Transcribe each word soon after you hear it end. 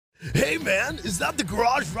Hey, man, is that the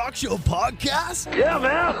Garage Rock Show podcast? Yeah,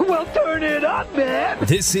 man. Well, turn it up, man.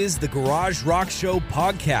 This is the Garage Rock Show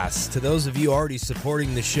podcast. To those of you already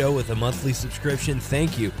supporting the show with a monthly subscription,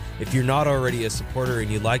 thank you. If you're not already a supporter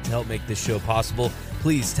and you'd like to help make this show possible,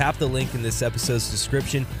 please tap the link in this episode's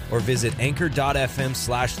description or visit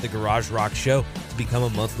anchor.fm/The Garage Rock Show to become a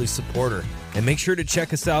monthly supporter. And make sure to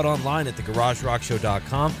check us out online at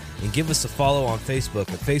thegaragerockshow.com and give us a follow on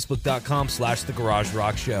Facebook at facebook.com/The Garage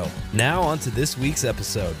Rock Show. Now on to this week's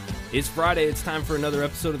episode. It's Friday. It's time for another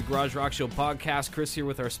episode of the Garage Rock Show podcast. Chris here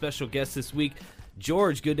with our special guest this week.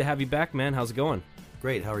 George, good to have you back, man. How's it going?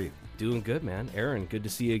 Great. How are you? Doing good, man. Aaron, good to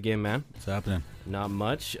see you again, man. What's happening? Not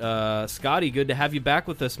much. Scotty, good to have you back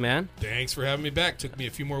with us, man. Thanks for having me back. Took me a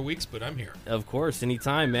few more weeks, but I'm here. Of course,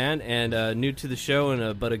 anytime, man. And new to the show,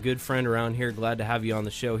 and but a good friend around here. Glad to have you on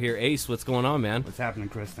the show here. Ace, what's going on, man? What's happening,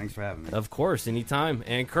 Chris? Thanks for having me. Of course, anytime.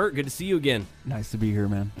 And Kurt, good to see you again. Nice to be here,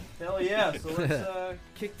 man. Hell yeah. So let's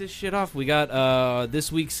kick this shit off. We got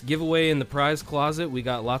this week's giveaway in the prize closet. We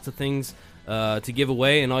got lots of things to give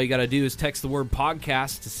away, and all you got to do is text the word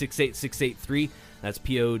podcast to 68683. That's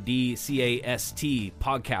PODCAST,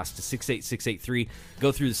 podcast to 68683.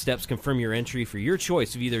 Go through the steps, confirm your entry for your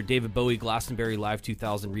choice of either David Bowie Glastonbury Live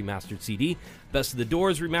 2000 remastered CD, Best of the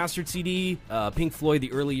Doors remastered CD, Pink Floyd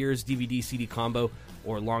The Early Years DVD CD combo,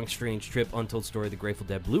 or Long Strange Trip Untold Story The Grateful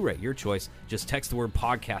Dead Blu-ray. Your choice. Just text the word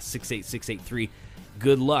podcast 68683.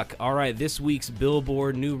 Good luck. All right, this week's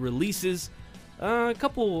Billboard new releases. A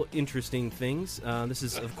couple interesting things. This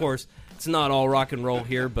is, of course, it's not all rock and roll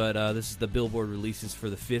here, but this is the Billboard releases for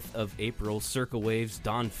the 5th of April. Circle Waves,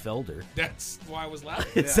 Don Felder. That's why I was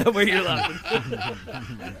laughing. Is that where you're laughing?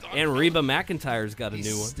 And Reba McEntire's got a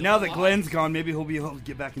new one. Now that Glenn's gone, maybe he'll be able to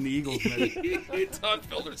get back in the Eagles. Don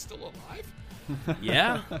Felder's still alive?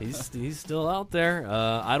 Yeah, he's still out there.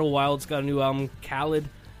 Idlewild's got a new album, Khaled,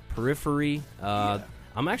 Periphery.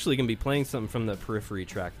 I'm actually going to be playing something from the Periphery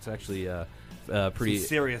track. It's actually... pretty some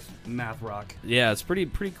serious math rock. Yeah, it's pretty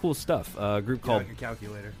cool stuff. A group called like a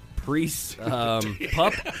calculator. Priest.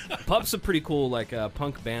 Pup's a pretty cool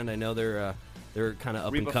punk band. I know they're kind of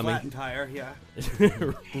up Reba and coming. Flat and Tire, yeah.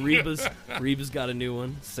 Reba's got a new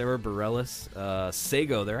one. Sarah Bareilles,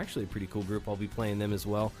 Sego. They're actually a pretty cool group. I'll be playing them as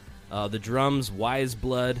well. The Drums, Wise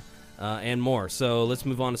Blood, and more. So let's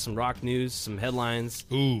move on to some rock news, some headlines.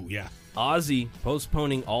 Ooh, yeah. Ozzy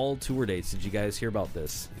postponing all tour dates. Did you guys hear about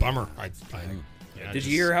this? Bummer. Did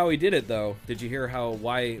you hear how he did it, though? Did you hear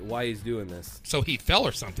why he's doing this? So he fell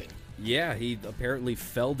or something? Yeah, he apparently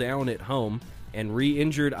fell down at home and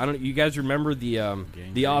re-injured. I don't. You guys remember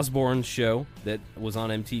the Osbourne show that was on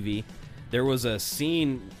MTV? There was a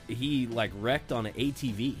scene he wrecked on an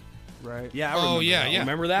ATV. Right. Yeah. I remember that.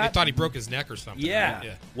 Remember that? I thought he broke his neck or something. Yeah.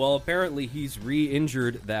 Well, apparently he's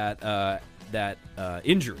re-injured that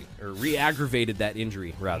injury, or re-aggravated that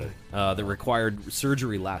injury, rather, that required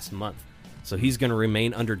surgery last month. So he's going to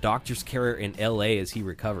remain under doctor's care in L.A. as he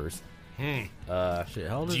recovers. Shit,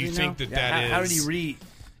 how old is Do you he think now? that is... How did he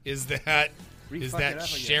Is fuck it that up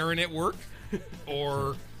Sharon at work?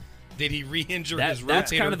 Or did he re-injure his rotator?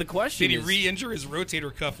 That's kind of the question. Did he re-injure his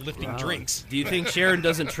rotator cuff lifting drinks? Do you think Sharon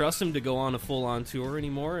doesn't trust him to go on a full-on tour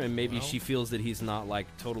anymore, and maybe she feels that he's not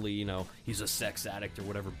totally, he's a sex addict or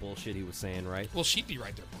whatever bullshit he was saying, right? Well, she'd be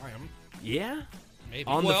right there by him. Yeah? Maybe.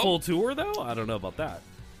 On the full tour, though? I don't know about that.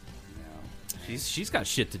 No. She's got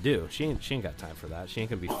shit to do. She ain't got time for that. She ain't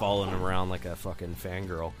gonna be following him around like a fucking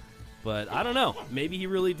fangirl. But I don't know. Maybe he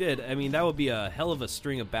really did. I mean, that would be a hell of a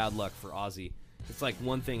string of bad luck for Ozzy. It's like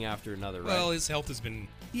one thing after another, right? Well, his health has been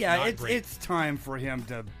Yeah, great. it's time for him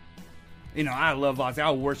to. I love Ozzy.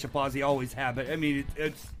 I worship Ozzy. Always have. But I mean,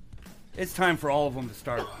 it's time for all of them to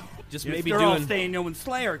start. Just If maybe they're doing. all staying. When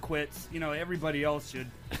Slayer quits, everybody else should.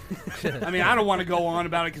 I mean, I don't want to go on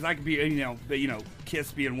about it because I could be,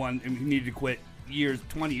 Kiss being one who needed to quit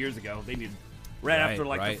 20 years ago. They needed after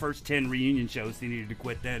the first 10 reunion shows, they needed to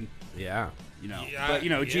quit then. Yeah. But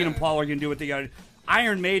Gene and Paul are gonna do what they got to do.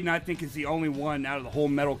 Iron Maiden, I think, is the only one out of the whole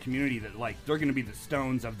metal community that they're going to be the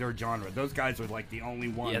Stones of their genre. Those guys are the only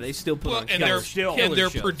ones. Yeah, they still put on and killer they're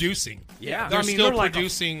shows. producing. Yeah. They're still they're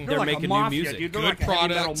producing. They're like making a new mafia, music. dude. They're Good like a heavy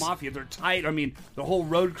metal products. mafia. They're tight. I mean, the whole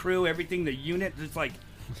road crew, everything, the unit, it's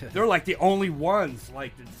they're the only ones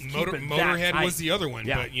that's keeping that Motorhead tight. was the other one,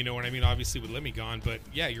 Yeah. but you know what I mean. Obviously, with Lemmy gone, but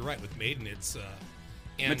yeah, you're right. With Maiden, it's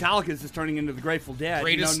and Metallica's just turning into the Grateful Dead.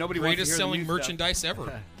 greatest Nobody wants to hear the selling new stuff. merchandise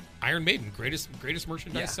ever. Iron Maiden, greatest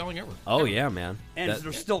merchandise selling ever. Oh yeah, man. And That-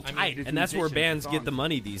 they're still tight. and that's where bands get the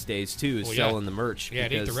money these days too, is Well, yeah. selling the merch. Yeah,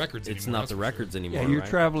 it ain't the because records It's anymore, not that's the for records anymore. Yeah, you're right?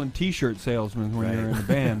 traveling T-shirt salesman when you're in the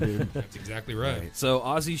band, dude. That's exactly right. So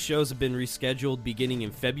Ozzy's shows have been rescheduled beginning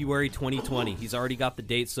in February 2020. He's already got the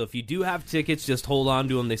dates, so if you do have tickets, just hold on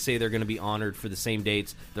to them. They say they're going to be honored for the same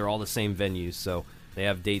dates. They're all the same venues, so they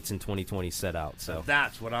have dates in 2020 set out. So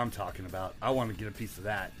That's what I'm talking about. I want to get a piece of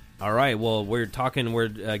that. all right, well we're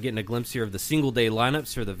getting a glimpse here of the single day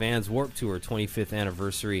lineups for the Vans Warped Tour 25th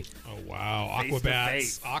anniversary. Oh wow, Face to Aquabats,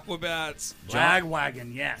 face. Aquabats.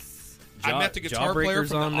 Lagwagon, yes. I met the guitar player Jawbreakers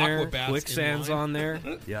from on the there, Aquabats in Quicksand's line. on there.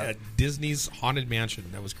 Yeah. At Disney's Haunted Mansion.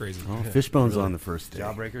 That was crazy. Oh, Fishbone's on the first day.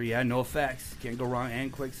 Jawbreaker, yeah, no effects. Can't go wrong.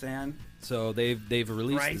 And Quicksand. So they've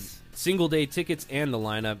released Price. single day tickets and the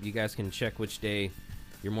lineup. You guys can check which day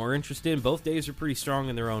you're more interested in. Both days are pretty strong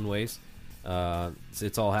in their own ways.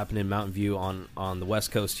 It's all happening in Mountain View on the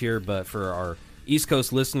West Coast here, but for our East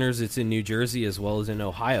Coast listeners, it's in New Jersey as well as in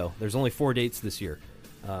Ohio. There's only 4 dates this year,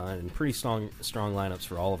 and pretty strong lineups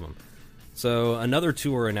for all of them. So another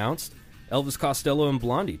tour announced: Elvis Costello and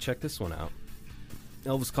Blondie. Check this one out.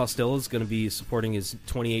 Elvis Costello is going to be supporting his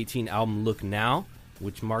 2018 album Look Now,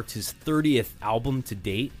 which marked his 30th album to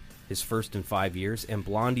date, his first in 5 years, and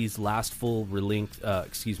Blondie's last full-length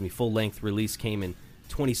release came in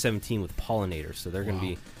 2017 with Pollinator. So they're going to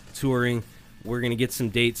be touring. We're going to get some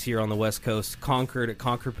dates here on the West Coast. Concord at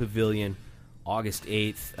Concord Pavilion, August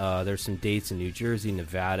 8th. There's some dates in New Jersey,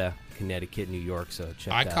 Nevada, Connecticut, New York. So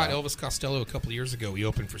check I that caught out. Elvis Costello a couple of years ago. He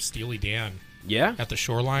opened for Steely Dan Yeah, at the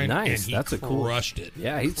Shoreline. Nice. And he That's a cool. crushed it.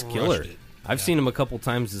 Yeah, he's Crushed killer. it. I've seen him a couple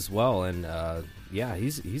times as well, and yeah,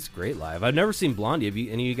 he's great live. I've never seen Blondie. Have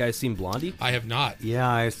any of you guys seen Blondie? I have not. Yeah,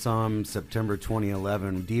 I saw him September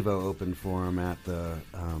 2011. Devo opened for him at the.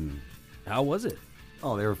 How was it?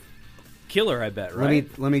 Oh, they were. Killer, I bet. Right?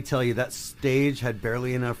 Let me tell you, that stage had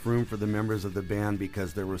barely enough room for the members of the band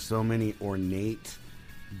because there were so many ornate,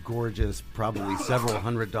 gorgeous, probably several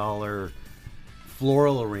 $100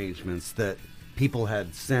 floral arrangements that people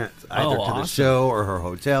had sent either to the show or her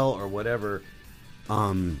hotel or whatever.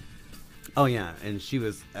 Oh yeah, and she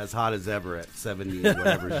was as hot as ever at 70 or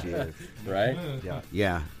whatever she is. Right?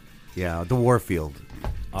 Yeah. The Warfield.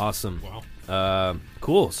 Awesome. Wow.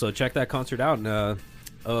 Cool. So check that concert out.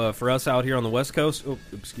 And for us out here on the West Coast,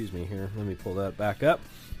 excuse me. Here, let me pull that back up.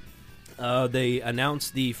 They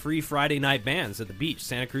announced the free Friday night bands at the beach,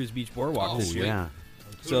 Santa Cruz Beach Boardwalk Oh, this year. Yeah.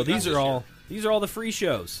 So Who these got are this all the free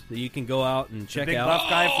shows that you can go out and check big out. buff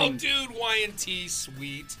guy Oh, from- dude, Y&T,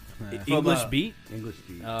 sweet. English From, Beat. English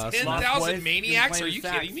Beat. 10,000 Boys, Maniacs? playing Are you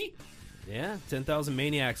sax. kidding me? Yeah, 10,000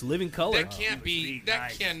 Maniacs, Living Color. That can't be. Sweet, That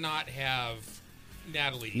nice. cannot have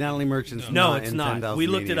Natalie Merchant's No, not it's in not. 10,000 We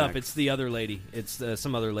looked it up. Maniacs. It's the other lady. It's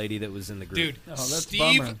some other lady that was in the group. Dude, that's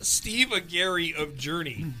bummer. Steve Aguirre of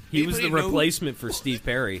Journey. He was the Anybody know- replacement for Steve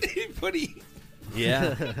Perry. Anybody?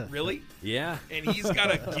 Yeah, Really? yeah. And he's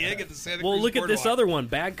got a gig at the Santa Well, Cruz look at this Boardwalk. other one.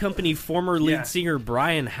 Bad Company former lead Yeah. singer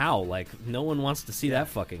Brian Howe. Like, no one wants to see that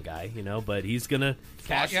fucking guy, but he's gonna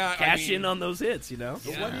cash yeah, I mean- in on those hits, But what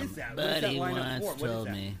is that? What is that Buddy lineup once for? What is told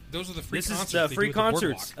that? me. Those are the free This is concerts. the they do free at the Boardwalk.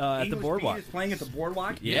 concerts at the English Boardwalk. Beat is playing at the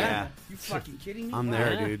Boardwalk? Yeah. You fucking kidding me? I'm Wow.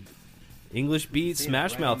 there, Yeah. dude. English Beat,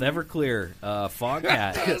 Smash right Mouth, on Everclear,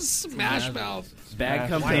 Foghat, Smash Mouth. Bad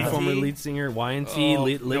Company Y&T. former lead singer Y&T, Oh,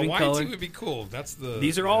 Living now, Color. Y&T would be cool. That's the.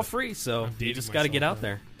 These are all free, so I'm you dating just got to get out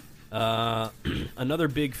myself, there. Another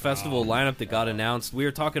big festival lineup that got announced. We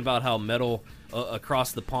were talking about how metal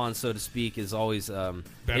across the pond, so to speak, is always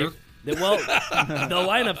Better? well, the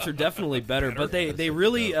lineups are definitely better, but they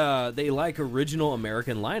really they like original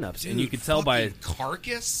American lineups, and you Dude, could tell by fucking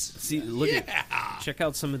Carcass. check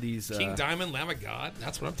out some of these. King Diamond, Lamb of God.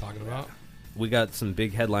 That's what I'm talking about. We got some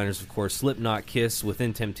big headliners, of course. Slipknot, Kiss,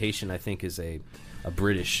 Within Temptation. I think is a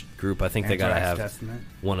British group. I think they got to have Testament.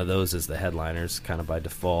 one of those as the headliners, kind of by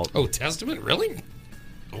default. Oh, Testament, really?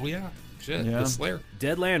 Oh yeah, shit. Yeah. The Slayer.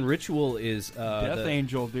 Deadland Ritual is Death the-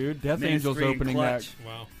 Angel, dude. Death Ministry Angel's and opening Clutch.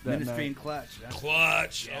 Wow. that Ministry night. and Clutch. That's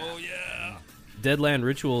Clutch. Oh yeah. Deadland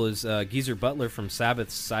Ritual is Geezer Butler from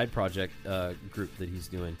Sabbath's side project group that he's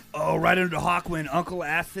doing. Oh, right under Hawkwind, Uncle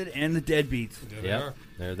Acid, and the Deadbeats. There they Yep, are.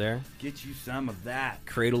 they're there. Get you some of that.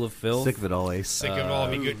 Cradle of Filth. Sick of it all, Ace. Sick of it all.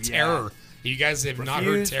 I mean, good. yeah. Terror. You guys have not heard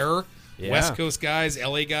Refused. Terror? Yeah. West Coast guys,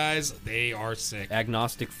 LA guys, they are sick.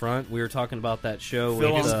 Agnostic Front. We were talking about that show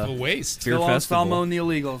Phil with Against the waste. Fear Phil Festival. Anselmo and the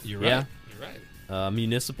Illegals. You're right. Yeah. You're right.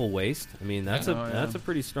 Municipal Waste. I mean, that's a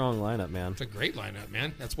pretty strong lineup, man. It's a great lineup,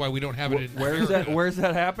 man. That's why we don't have it in Where's that? Where's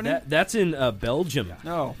that happening? That's in Belgium.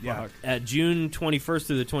 No, Yeah. fuck. At June 21st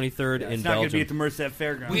through the 23rd in It's not going to be Belgium. at the Merced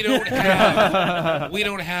Fairgrounds. we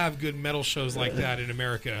don't have good metal shows like that in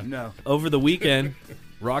America. No. Over the weekend,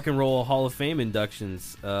 Rock and Roll Hall of Fame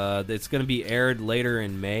inductions. It's going to be aired later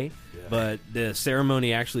in May, but the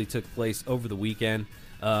ceremony actually took place over the weekend.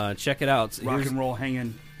 Check it out. Rock and roll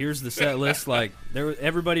hanging. Here's the set list. Like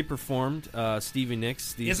everybody performed. Stevie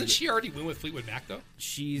Nicks. Isn't she already win with Fleetwood Mac though?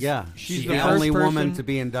 She's She's the the first only woman person to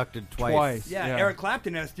be inducted twice. Yeah, Yeah. Eric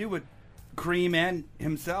Clapton has to do with Cream and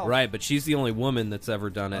himself. right, but she's the only woman that's ever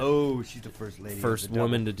done it. Oh, she's the first lady. First of the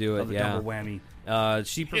woman double- to do it, of the yeah. double whammy.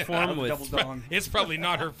 She performed Double with. dong. It's probably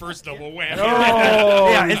not her first double whammy.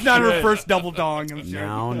 Yeah, it's not her first double dong. I'm sure.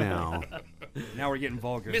 Now. Now we're getting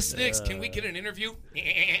vulgar. Miss Nix, can we get an interview?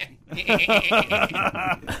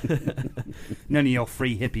 None of your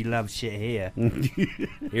free hippie love shit here.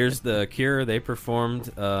 Here's the Cure. They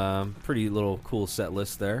performed. Pretty little cool set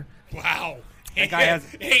list there. Wow. That guy has-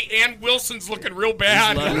 Hey, Ann Wilson's looking real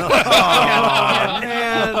bad.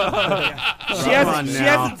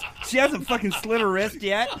 She hasn't fucking slit her wrist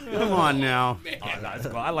yet. Come on now. That's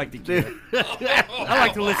cool. I like the Cure. I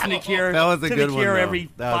like to listen to Cure. That was a to good the one, Cure though. every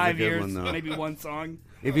That was a 5 good years, one, though. maybe one song.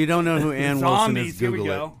 If you don't know who Ann Wilson Zombies. is, Here we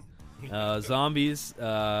Google it. go. Zombies.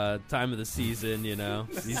 Time of the season. You know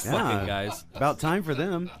these Yeah. fucking guys. About time for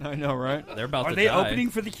them. I know, right? They're about Are to they die. opening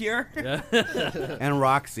for the Cure? And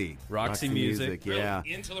Roxy. Roxy Music. Yeah.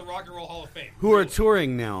 Into the Rock and Roll Hall of Fame. Who are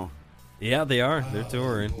touring now? Yeah, they are. They're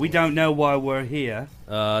touring. We don't know why we're here.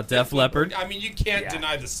 Def Leppard. I mean, you can't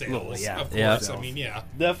deny the sales. Yeah. Of Yeah. course. I mean, yeah.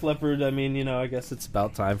 Def Leppard. I mean, I guess it's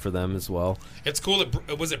about time for them as well. It's cool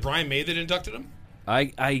that was it Brian May that inducted him? I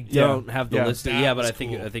don't have the Yeah. list. That Yeah, but was I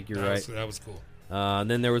think cool. I think you're That right. was- that was cool. And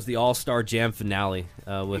then there was the All Star Jam finale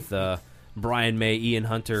with Brian May, Ian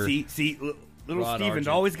Hunter. See, little Rod Steven's Argent.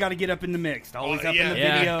 always got to get up in the mix. Always up yeah. in the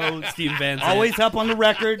Yeah. videos. Steve Van Zandt. Always up on the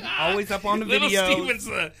record. Always up on the Little videos. Stevens.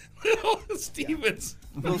 Little Stevens.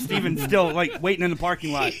 Little Steven's still like waiting in the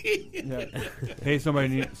parking lot. Yeah. Hey, somebody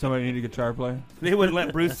need a guitar player. They wouldn't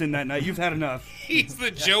let Bruce in that night. You've had enough. He's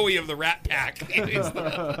the Joey of the Rat Pack. He's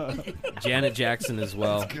the- Janet Jackson as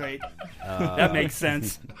well. Great. That makes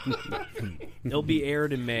sense. It'll be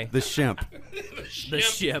aired in May. The Shimp. The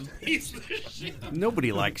Shim. He's the shit.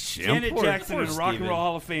 Nobody likes Shimp. Janet Jackson poor in the Rock and Steven. Roll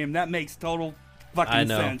Hall of Fame. That makes total fucking I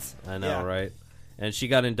know. sense. I know, Yeah. right? And she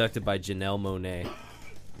got inducted by Janelle Monáe.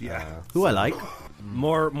 Yeah. Who I like.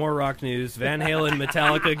 More rock news. Van Halen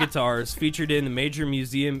Metallica guitars featured in the major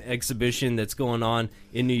museum exhibition that's going on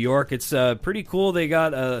in New York. It's pretty cool. They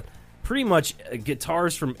got pretty much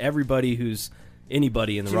guitars from everybody who's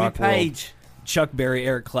anybody in the Jimmy rock world. Page. Chuck Berry,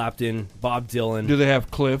 Eric Clapton, Bob Dylan, Do they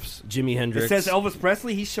have cliffs? Jimi Hendrix. It says Elvis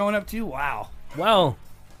Presley. He's showing up too. Wow. Well,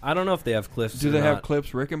 I don't know if they have cliffs. Do or they have not.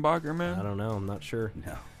 cliffs Rickenbacker, man? I don't know. I'm not sure.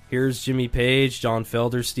 No. Here's Jimmy Page, John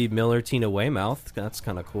Felder, Steve Miller, Tina Weymouth. That's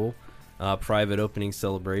kind of cool. Private opening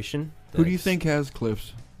celebration. Who do you That's- think has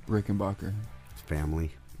cliffs Rickenbacker?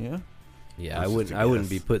 Family. Yeah. Yeah, That's I wouldn't. just a I wouldn't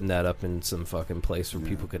guess. be putting that up in some fucking place where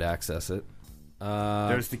people could access it.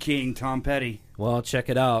 There's the king, Tom Petty. Well, check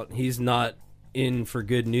it out. He's not in for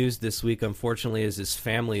good news this week, unfortunately, as his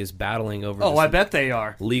family is battling over Oh, this I bet they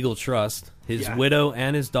are. legal trust. His Yeah. widow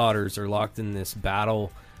and his daughters are locked in this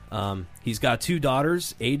battle. He's got two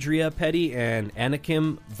daughters, Adria Petty and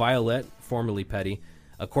Anakim Violet, formerly Petty.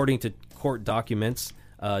 According to court documents,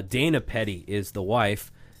 Dana Petty is the wife.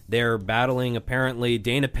 They're battling, apparently.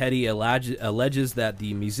 Dana Petty alleges that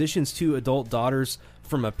the musician's two adult daughters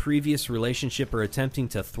from a previous relationship are attempting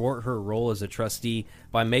to thwart her role as a trustee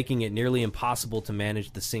by making it nearly impossible to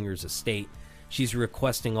manage the singer's estate. She's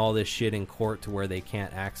requesting all this shit in court to where they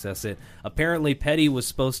can't access it. Apparently, Petty was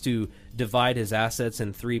supposed to divide his assets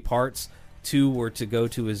in 3 parts. 2 were to go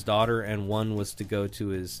to his daughter, and 1 was to go to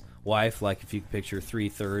his wife, like if you could picture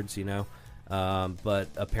 3/3, you know. But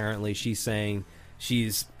apparently she's saying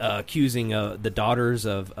she's accusing the daughters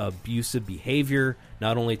of abusive behavior,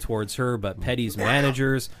 not only towards her, but Petty's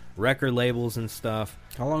managers, record labels, and stuff.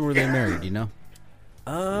 How long were they married? Do you know?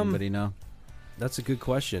 Anybody know? That's a good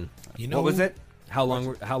question. You know What was it? How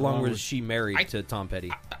long was she married to Tom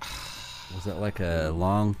Petty? Was it like a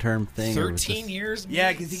long-term thing? or was 13 this- years? Yeah,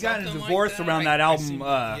 maybe? 'cause he got a Something like divorce that. around that I album, seem-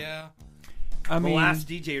 yeah. I The mean, Last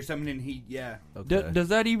DJ or something, and he, yeah. Okay. does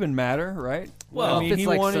that even matter, right? Well, I if mean, it's he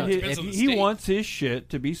like wanted some- his, Depends on the he state. wants his shit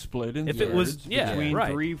to be split in If it was- thirds yeah, between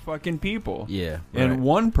right. 3 fucking people. Yeah. And right.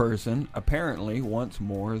 one person apparently wants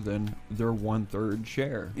more than their 1/3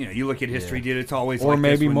 share. You know, you look at history, dude. It's always Or like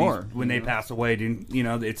this maybe when more. when they pass away, dude. You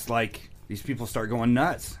know, it's like these people start going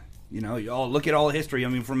nuts. You know, look at all history. I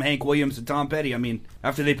mean, from Hank Williams to Tom Petty. I mean,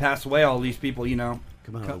 after they pass away, all these people, you know,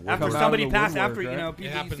 after somebody passed, after you know,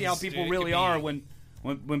 people, you see how people really are when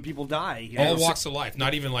people die. All walks of life,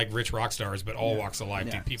 not even like rich rock stars, but all walks of life.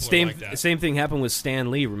 Dude, people are like that. Same thing happened with Stan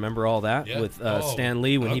Lee. Remember all that with Stan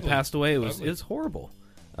Lee when he passed away? It was horrible.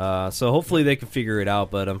 So hopefully they can figure it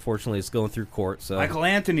out, but unfortunately it's going through court. So Michael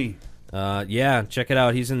Anthony. Yeah, check it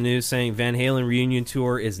out. He's in the news saying Van Halen reunion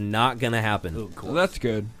tour is not going to happen. Oh, cool. Well, that's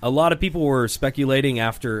good. A lot of people were speculating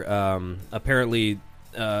after apparently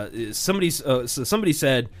somebody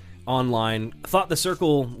said online, Thought the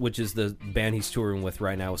Circle, which is the band he's touring with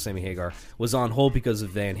right now with Sammy Hagar, was on hold because of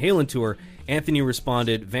Van Halen tour. Anthony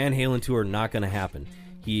responded, Van Halen tour not going to happen.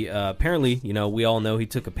 He apparently, you know, we all know he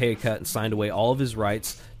took a pay cut and signed away all of his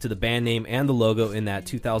rights to the band name and the logo in that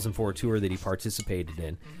 2004 tour that he participated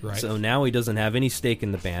in. Right. So now he doesn't have any stake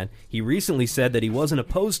in the band. He recently said that he wasn't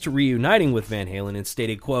opposed to reuniting with Van Halen and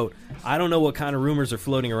stated, quote, I don't know what kind of rumors are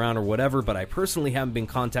floating around or whatever, but I personally haven't been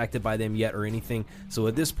contacted by them yet or anything. So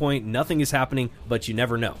at this point, nothing is happening, but you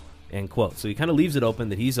never know, end quote. So he kind of leaves it open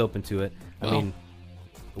that he's open to it. I mean...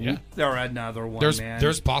 Yeah. They're another one, man.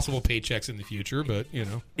 There's possible paychecks in the future, but, you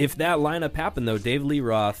know. If that lineup happened, though, Dave Lee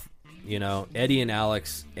Roth, you know, Eddie and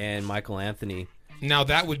Alex, and Michael Anthony. Now,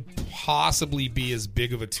 that would possibly be as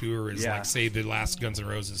big of a tour as, like, say, the last Guns N'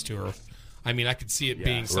 Roses tour. I mean, I could see it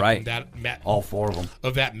being something all four of them.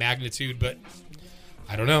 Of that magnitude, but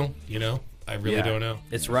I don't know, you know. I really don't know.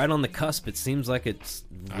 It's right on the cusp. It seems like it's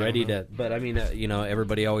ready to. But I mean, you know,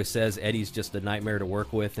 everybody always says Eddie's just a nightmare to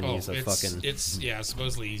work with, and he's a fucking.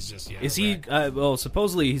 Supposedly he's just. Is he? Well,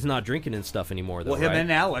 supposedly he's not drinking and stuff anymore. Though, well, him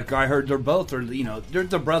and Alec, I heard they're both are. You know, they're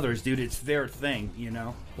the brothers, dude. It's their thing. You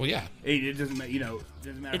know. Well, yeah. It doesn't. You know,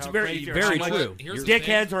 doesn't matter. It's how very, crazy very or how true.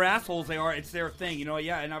 Dickheads or assholes they are. It's their thing. You know.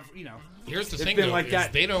 Yeah, and I've. You know. Here's the it's thing, been though, like is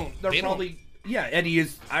that. they don't. Yeah, Eddie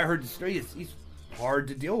is. I heard the story. He's hard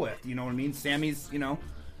to deal with. You know what I mean? Sammy's. You know,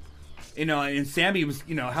 and Sammy was.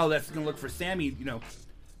 You know how that's going to look for Sammy. You know,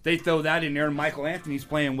 they throw that in there, and Michael Anthony's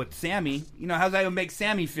playing with Sammy. You know, how's that going to make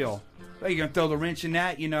Sammy feel? Well, you're going to throw the wrench in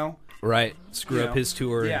that. You know. Right, screw up his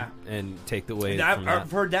tour Yeah. and take the weight.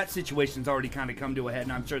 I've heard that situation's already kind of come to a head,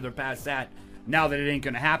 and I'm sure they're past that now that it ain't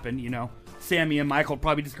going to happen. You know, Sammy and Michael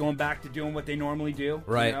probably just going back to doing what they normally do.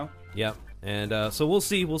 Right. You know? Yep. And so we'll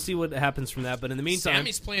see what happens from that. But in the meantime,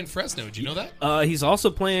 Sammy's playing Fresno. Do you know that? He's also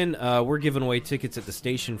playing. We're giving away tickets at the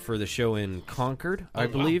station for the show in Concord, I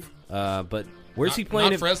believe. But where's he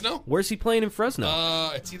playing? Not Fresno? Where's he playing in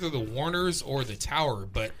Fresno? It's either the Warners or the Tower.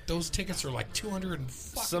 But those tickets are like $260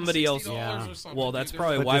 Somebody else. or something. Well, that's dude.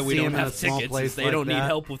 probably why we don't have tickets. They don't need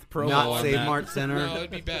help with promo. Not Save that. Mart Center. No,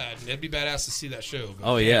 it'd be bad. It'd be badass to see that show. But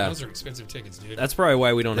Oh, yeah. those are expensive tickets, dude. That's probably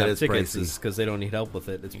why we don't That have is tickets, pricey. is because they don't need help with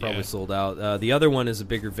it. It's probably Yeah. sold out. The other one is a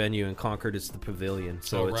bigger venue in Concord. It's the Pavilion,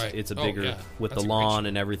 so right. it's a Oh, bigger yeah. with That's the a great lawn show.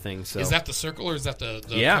 and everything. So Is that the Circle or is that the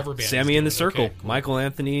yeah, cover band? Sammy and the Circle, Okay, cool. Michael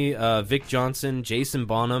Anthony, Vic Johnson, Jason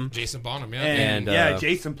Bonham. Jason Bonham, yeah. And, And,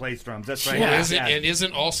 Jason plays drums. That's right. Well, Yeah.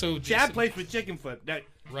 isn't also Chad Jason, plays with Chickenfoot. That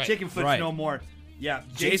Right. Chickenfoot's Right. no more. Yeah,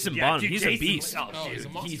 Jason Bonham, he's a Jason- beast. Oh, Oh, dude. he's a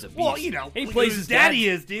monster. He's a beast. Well, you know, he look plays who his daddy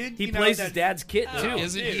dad's- is, dude. He You know, plays his that's- dad's kit too.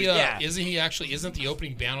 Isn't dude, he? yeah. Isn't he actually? Isn't the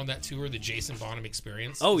opening band on that tour the Jason Bonham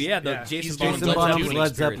Experience? Oh yeah, the Yeah. Jason He's Bonham doing Led double Zeppelin duty. Led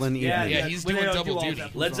experience. Zeppelin Yeah, evening. Yeah, he's when doing they don't double do all duty.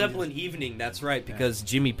 that. Led Zeppelin Evening, that's right, because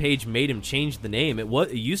Jimmy Page made him change the name. It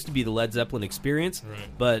used to be the Led Zeppelin Experience, Right.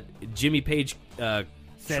 but Jimmy Page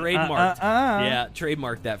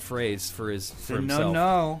trademarked that phrase for himself.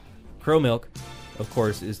 No. Crow Milk, of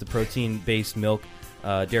course, is the protein-based milk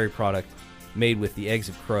dairy product made with the eggs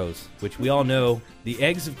of crows, which we all know the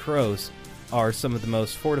eggs of crows are some of the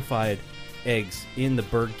most fortified eggs in the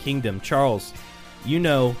bird kingdom. Charles, you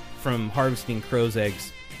know from harvesting crow's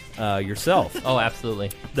eggs yourself. Oh,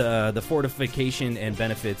 absolutely. The fortification and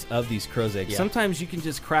benefits of these crow's eggs. Yeah. Sometimes you can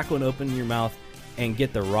just crack one open in your mouth and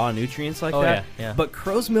get the raw nutrients like Oh, that. yeah. But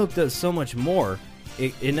crow's milk does so much more.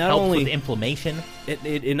 It not Helps only with inflammation.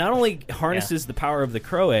 it not only harnesses the power of the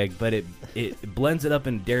crow egg, but it blends it up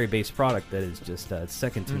in a dairy-based product that is just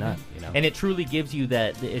second to none. You know, And it truly gives you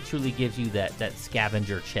that. It truly gives you that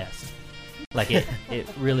scavenger chest. Like it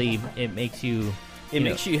really makes you. it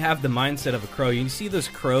makes you have the mindset of a crow. You see those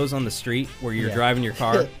crows on the street where you're Yeah. driving your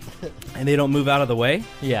car, and they don't move out of the way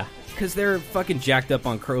Yeah. because they're fucking jacked up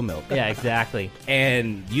on crow milk. Yeah. Exactly.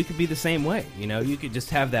 And you could be the same way. You know, you could just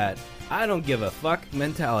have that I don't give a fuck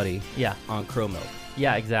mentality Yeah. on crow milk.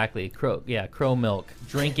 Yeah. Exactly. Crow milk.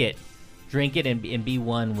 Drink it, and be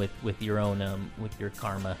one with your own with your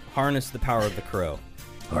karma. Harness the power of the crow.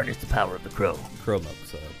 Harness the power of the crow. Crow milk.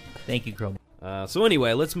 So. Thank you, crow. So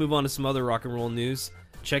anyway, let's move on to some other rock and roll news.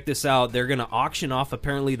 check this out. They're going to auction off,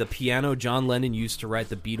 apparently, the piano John Lennon used to write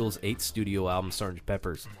the Beatles' 8th studio album, Sgt.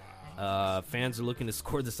 Pepper's. Fans are looking to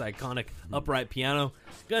score this iconic upright piano.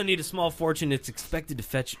 Gonna need a small fortune. It's expected to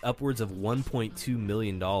fetch upwards of $1.2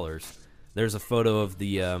 million. There's a photo of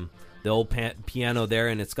the old piano there,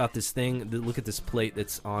 and it's got this thing. Look at this plate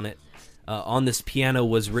that's on it. On this piano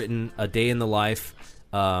was written "A Day in the Life,"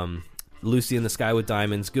 "Lucy in the Sky with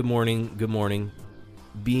Diamonds," "Good Morning, Good Morning,"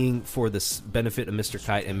 "Being for the benefit of Mr.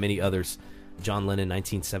 Kite," and many others. John Lennon,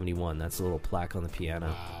 1971. That's a little plaque on the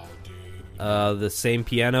piano. Wow, the same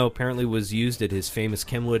piano apparently was used at his famous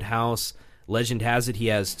Kenwood house. Legend has it he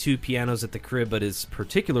has 2 pianos at the crib, but his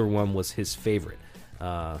particular one was his favorite.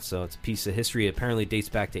 So it's a piece of history. It apparently dates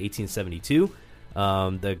back to 1872.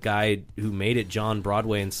 The guy who made it, John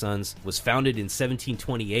Broadway and Sons, was founded in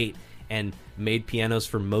 1728 and made pianos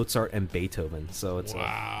for Mozart and Beethoven. So it's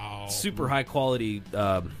a super high quality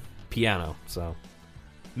piano. So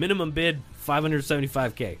minimum bid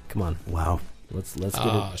 $575K. Come on, Wow. let's get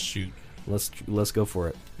it. Shoot. Let's go for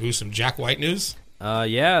it. Ooh, some Jack White news.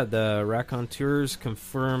 Yeah, the Raconteurs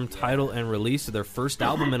confirmed title and release of their first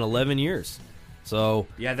album in 11 years. So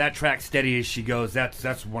Yeah, that track, "Steady as She Goes,"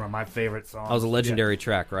 that's one of my favorite songs. that was a legendary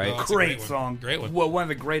track, right? Oh, that's a Great one. song. Great one. Well, one of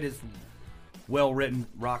the greatest well-written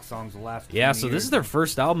rock songs of the last 20 Yeah, so years. this is their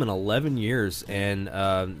first album in 11 years, and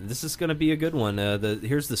this is going to be a good one.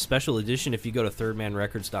 Here's the special edition. If you go to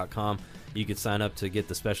thirdmanrecords.com, you can sign up to get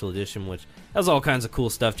the special edition, which has all kinds of cool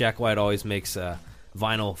stuff. Jack White always makes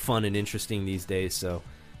vinyl fun and interesting these days, so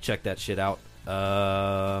check that shit out.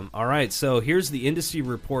 All right, so here's the industry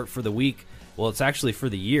report for the week. Well, it's actually for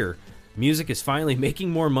the year. Music is finally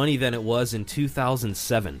making more money than it was in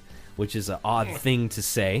 2007, which is an odd thing to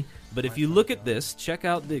say. But if you look at this, check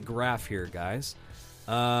out the graph here, guys.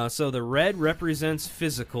 So the red represents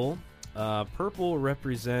physical. Purple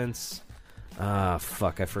represents...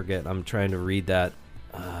 fuck, I forget. I'm trying to read that.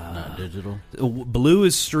 Not digital. Blue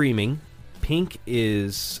is streaming. Pink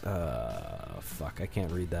is... fuck, I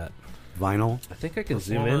can't read that. Vinyl. I think I can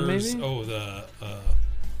zoom in, maybe? Oh, the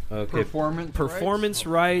Okay. Performance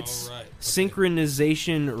rights, Oh, right. Okay.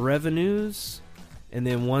 synchronization revenues, and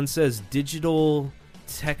then one says digital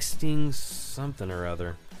texting something or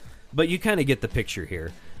other. But you kind of get the picture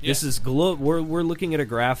here. Yeah. This is we're looking at a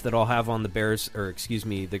graph that I'll have on the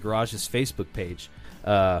the Garage's Facebook page.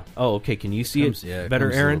 Okay. Can you see it better,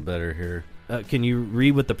 comes Aaron? A little better here. Can you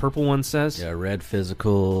read what the purple one says? Yeah, red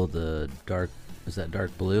physical. The dark is that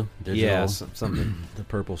dark blue? Digital. Yeah, something. The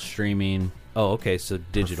purple streaming. Oh, okay. So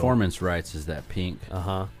digital Performance rights is that pink.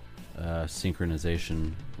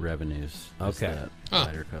 Synchronization revenues. Is Okay. that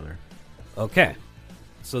lighter color. Okay.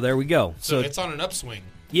 So there we go. So it's on an upswing.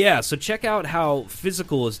 Yeah, so check out how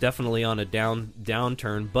physical is definitely on a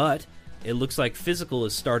downturn, but it looks like physical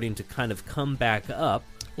is starting to kind of come back up.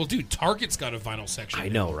 Well, dude, Target's got a vinyl section. I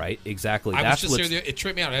know, right? Exactly. I That's was just what's... there. It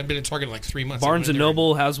tripped me out. I hadn't been in Target in like 3 months. Barnes &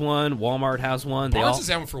 Noble has one. Walmart has one. Barnes has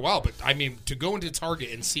had one for a while, but I mean, to go into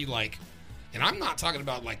Target and see like, and I'm not talking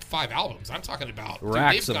about like 5 albums. I'm talking about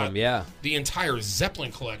racks dude, of them, yeah. The entire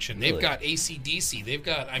Zeppelin collection. They've Really? got AC/DC. They've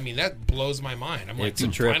got, I mean, that blows my mind. I'm like, It's a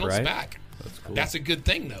dude, trip, vinyl's right? back. That's cool. That's a good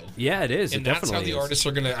thing, though. Yeah, it is. And it that's definitely how the is. artists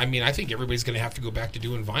are going to, I mean, I think everybody's going to have to go back to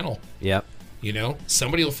doing vinyl. Yep. You know,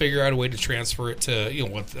 somebody will figure out a way to transfer it to, you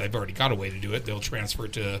know, what they've already got a way to do it. They'll transfer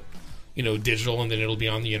it to, you know, digital, and then it'll be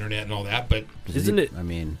on the internet and all that. But Isn't it? I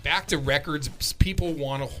mean, back to records, people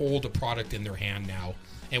want to hold a product in their hand now.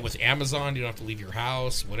 And with Amazon, you don't have to leave your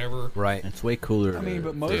house, whatever. Right. it's way cooler. I mean,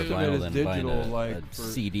 but most to of it vinyl is than buying digital, a like for,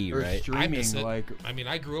 CD, or right? I streaming, miss it. like I mean,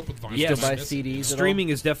 I grew up with vinyl. Yeah, Still buy I miss it. CDs at all? Streaming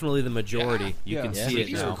is definitely the majority. Yeah. You can Yeah. see it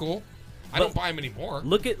CDs now. are cool. I But don't buy them anymore.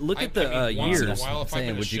 Look at I the mean, once in a years. while, if I'm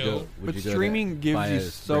in a would you show, go? Would but you go streaming to buy gives you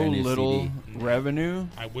a so brand new little CD? revenue.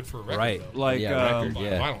 I would for a record, Right. though. Like Yeah, record, Buy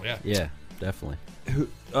yeah. vinyl, yeah. Yeah, definitely.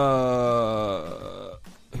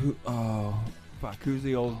 Who's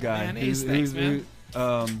the old guy? Mayonnaise, thanks, man.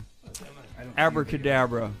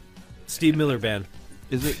 Abracadabra. Steve Miller Band.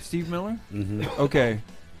 Is it Steve Miller? Mm-hmm. Okay.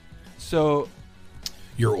 So,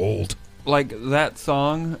 You're old. like, that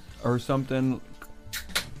song or something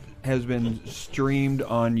has been streamed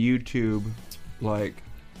on YouTube like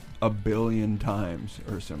 1 billion times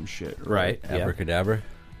or some shit. Right. Yeah. Abracadabra.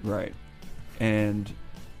 Right. And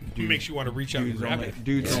It makes you want to reach out and grab it.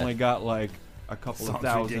 Dude's only got like a couple of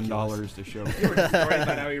Song's $1,000 to show. You were just worried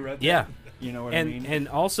about how he wrote that. Yeah. You know what And I mean? and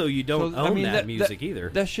also you don't So, I own mean, that music either.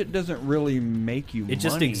 That shit doesn't really make you It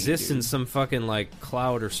just money, exists dude. in some fucking like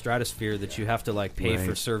cloud or stratosphere that you have to like pay for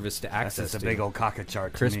Right. service to That's access just a to. big old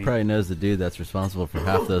cockachart to Chris me. probably knows the dude that's responsible for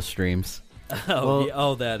half those streams.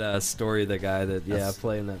 That story, the guy that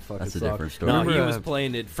playing that fucking That's a song. different story. No, he Remember, was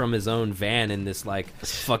playing it from his own van in this like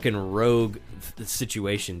fucking rogue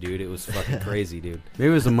situation, dude. It was fucking crazy, dude. Maybe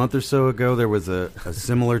it was a month or so ago. There was a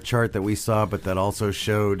similar chart that we saw, but that also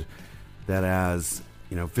showed that as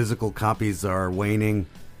physical copies are waning,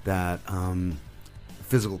 that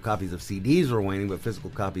physical copies of CDs are waning, but physical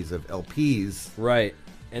copies of LPs, Right.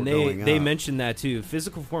 And We're going they up. mentioned that too.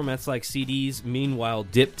 Physical formats like CDs, meanwhile,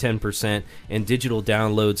 dipped 10%, and digital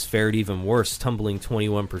downloads fared even worse, tumbling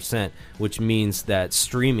 21%, which means that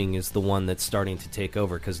streaming is the one that's starting to take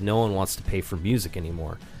over because no one wants to pay for music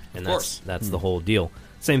anymore. And Of course. that's the whole deal.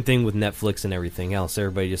 Same thing with Netflix and everything else.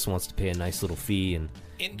 Everybody just wants to pay a nice little fee and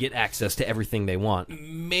get access to everything they want.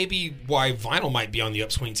 Maybe why vinyl might be on the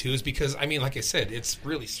upswing too is because, I mean, like I said, it's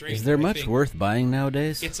really strange. Is there I much think worth buying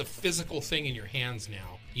nowadays? It's a physical thing in your hands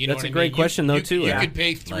now. You know That's what a I great mean? question, though, too. You Yeah. could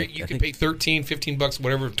pay I think- pay 13, 15 bucks,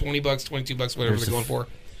 whatever, 20 bucks, 22 bucks, whatever There's they're a going for.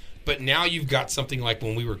 But now you've got something like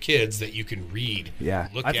when we were kids that you can read. Yeah.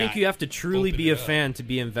 Look I think at, you have to truly open be it a up. fan to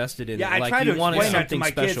be invested in Yeah, it. I Like, try you to wanted explain that to something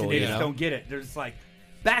my kids, special, and they you just know? don't get it. They're just like,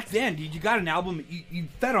 back then, dude, you got an album, you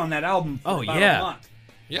fed on that album for about yeah. a month.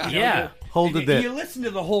 Yeah. Yeah. Hold And it there. you listen to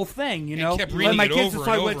the whole thing, And kept Like reading my it kids over just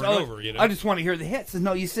and like, over and over, you know? I just want to hear the hits. And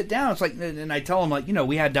no, you sit down. It's like, and I tell them like,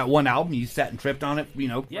 we had that one album. You sat and tripped on it.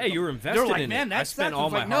 Yeah, you were invested They're like, in man, it. that I spent sucks. all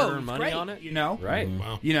It's my like, no, hard-earned it's money great, on it. Right.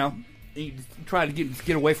 Wow. And you just try to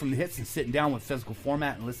get away from the hits and sitting down with physical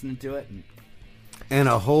format and listening to it. And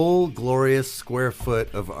a whole glorious square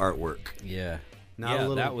foot of artwork. Yeah. Not Yeah, a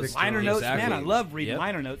little that was- picture. Liner notes, man. Exactly. I love reading Yep.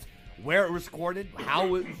 liner notes. Where it was recorded, how it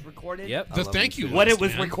was recorded, Yep. The thank you list. what it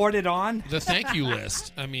was man. recorded on. The thank you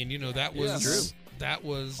list. I mean, that was that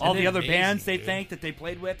was All the other amazing, bands they dude. thanked that they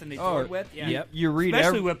played with and they Oh, toured with. Yeah. Yep. You read Especially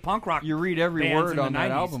every, with punk rock. you read every bands word in the on that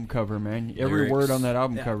 90s. album cover, man. Every Lyrics. word on that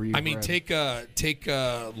album cover. You've I mean, read. take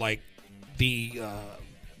like the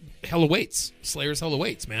Hell Awaits, Slayer's Hell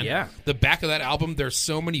Awaits, man. Yeah. The back of that album, there's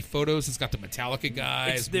so many photos. It's got the Metallica It's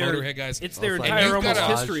guys, their, Motorhead guys. It's their Also, entire you've almost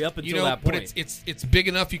got a- history up until that but point. it's big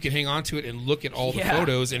enough you can hang on to it and look at all the Yeah.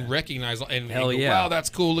 photos and recognize and Hell go, yeah. wow,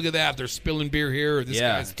 that's cool. Look at that. They're spilling beer here. Or this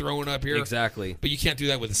Yeah. guy's throwing up here. Exactly. But you can't do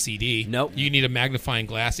that with a CD. Nope. You need a magnifying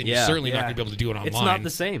glass, and Yeah. you're certainly not Yeah. going to be able to do it online. It's not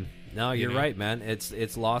the same. No, you're know? right, man.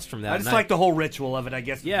 It's lost from that. I just And like the whole ritual of it, I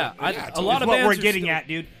guess. Yeah, It's a lot of what bands we're are getting still- at,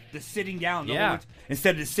 dude. The sitting down. the Yeah. whole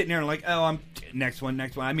instead of just sitting there and like, oh, I'm next one.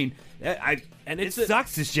 I mean, And it it's a-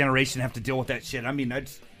 sucks this generation to have to deal with that shit. I mean,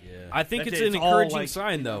 I think That's it's it. an It's all, encouraging like-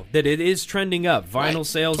 sign, though, that it is trending up. Vinyl Right.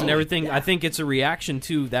 sales and Totally. everything. I think it's a reaction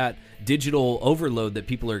to that digital overload that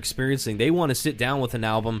people are experiencing. They want to sit down with an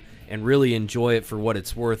album and really enjoy it for what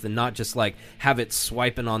it's worth, and not just like have it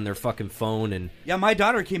swiping on their fucking phone. And yeah, my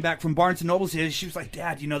daughter came back from Barnes and Noble. She was like,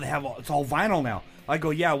 Dad, they have it's all vinyl now. I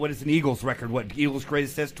go, yeah. What is an Eagles record? What Eagles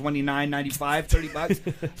greatest hits? $29.95,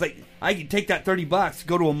 $30. It's like I could take that $30,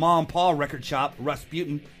 go to a Ma and Pa record shop,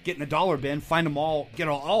 Rasputin, get in a dollar bin, find them all, get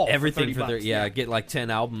all everything for for their $30. get like 10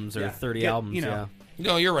 albums or Yeah. 30 Get, albums. Yeah,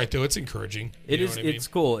 No, you're right though. It's encouraging. it You know is. what I mean? It's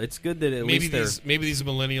cool. It's good that at Maybe least maybe these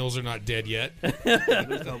millennials are not dead yet.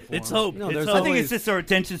 it's hope. No, It's there's hope. I think it's just their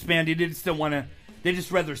attention span. They just don't want to. They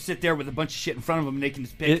just rather sit there with a bunch of shit in front of them and they can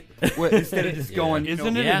just pick instead of just going.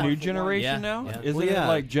 Isn't it Yeah. a new Yeah. generation now? Yeah. Isn't Well, yeah. it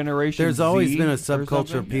like generation There's always Z been a or subculture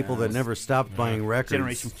something? of people that never stopped buying records.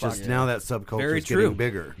 Generation fuck. Just now that subculture Very is true. getting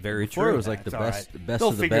bigger. Very Before true. it was like the That's all best, right. best They'll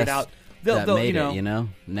of the figure it best out. that They'll, made you know. it. You know,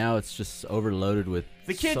 now it's just overloaded with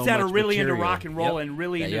The kids so that are much really into material rock and roll Yep. and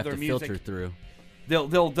really that you into have their to music, filter through.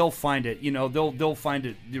 they'll find it. They'll find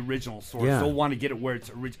it the original source. Yeah. They'll want to get it where it's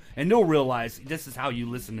original, and they'll realize this is how you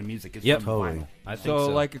listen to music. Is Yep. from Totally. vinyl. I think So, so.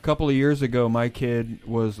 like a couple of years ago, my kid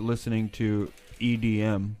was listening to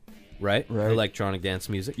EDM. right? Right. Electronic dance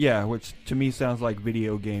music. Yeah, which to me sounds like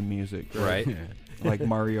video game music. Right. Like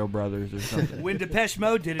Mario Brothers or something. When Depeche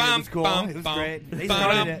Mode did it, it was cool. It was great. They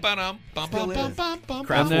started it. Still is. And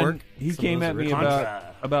Kraftwerk. then he Some came of at those me originals.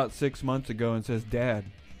 about 6 months ago and says, "Dad,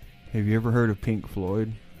 have you ever heard of Pink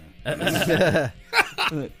Floyd?"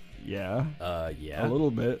 Yeah, Yeah. a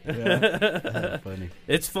little bit. Yeah. Funny.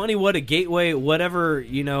 It's funny what a gateway, whatever,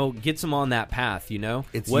 gets them on that path,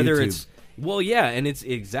 It's Whether YouTube. it's, well, yeah, and it's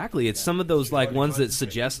exactly, it's some of those, like, ones that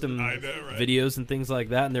suggest them videos and things like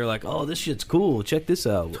that, and they're like, oh, this shit's cool, check this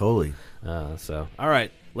out. Totally. All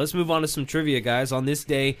right, let's move on to some trivia, guys. On this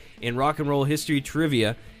day in rock and roll history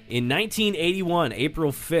trivia, in 1981,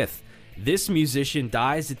 April 5th, this musician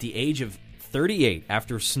dies at the age of 38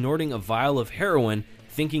 after snorting a vial of heroin,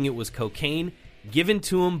 thinking it was cocaine, given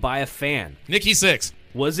to him by a fan. Nikki Sixx.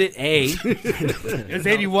 Was it A, It was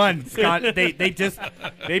 81, Scott.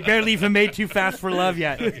 They barely even made Too Fast for Love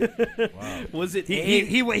yet. was it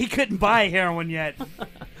He couldn't buy heroin yet.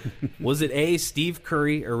 Was it A, Steve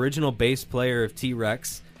Curry, original bass player of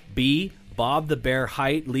T-Rex? B, Bob the Bear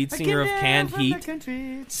Height, lead singer of Canned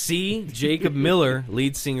Heat? C, Jacob Miller,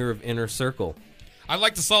 lead singer of Inner Circle? I'd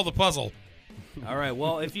like to solve the puzzle. All right,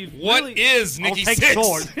 well, if you What is Nikki I'll take Six?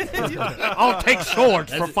 swords. I'll take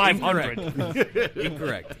swords for 500.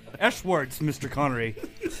 Incorrect. S words, Mr. Connery.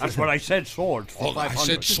 That's what I said, swords for Oh, I 500.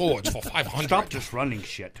 said swords for 500. Stop just running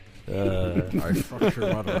shit. All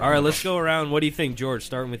right, let's go around. What do you think, George?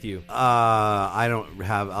 Starting with you. I don't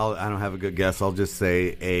have a good guess. I'll just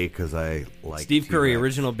say A because I like Steve Curry, T-Rex.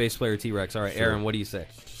 original bass player T-Rex. All right, Aaron, what do you say?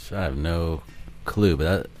 I have no clue,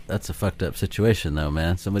 but that's a fucked up situation, though,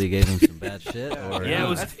 man. Somebody gave him some bad shit, or Yeah, it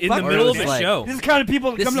was That's in the fucked middle up. of the Like- show. This is the kind of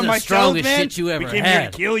people that This come is to the my shows, strongest man. shit you ever we came here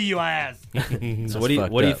had. to kill you, ass. So what do you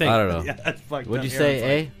fucked what do you up. think? I don't know. Yeah, that's fucked What'd up. you say?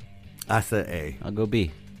 Aaron's A? I said A. I'll go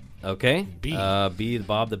B. Okay. B. B,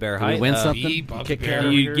 Bob the Bear Did we Height. win B, something? Bob Kick the Bear.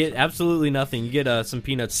 Bear. You get absolutely nothing. You get some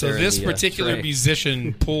peanuts. So there in this the, particular tray.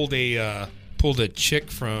 musician pulled a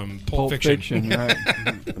chick from Pulp Pulp Fiction. Fiction,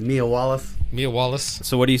 right? Mia Wallace. Mia Wallace.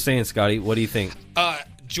 So what are you saying, Scotty? What do you think?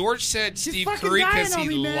 George said Steve fucking Curry dying because on he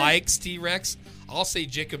me, man. likes T-Rex. I'll say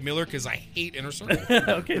Jacob Miller because I hate Inner Circle.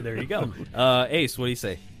 Okay, there you go. Ace, what do you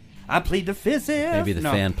say? I plead the fifth. Maybe the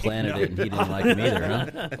fan planted it and he didn't like him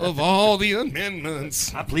either, huh? Of all the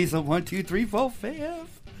amendments. I plead the 1, 2, 3, 4,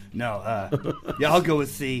 5. No, yeah, I'll go with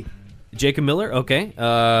C. Jacob Miller? Okay.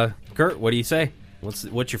 Kurt, what do you say?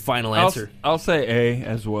 What's your final answer? I'll say A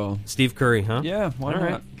as well. Steve Curry, huh? Yeah, why All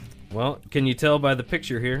not? right. Well, can you tell by the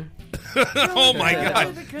picture here? Oh my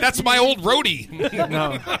God, that's my old roadie.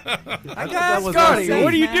 No. I got Scotty, some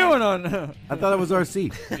what are you man. doing on? I thought it was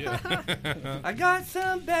RC. I got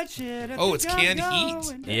some bad shit. I Oh, think it's I'm Canned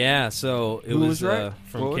going. Yeah, so it Who was was right?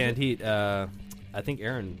 from What was Canned Heat. I think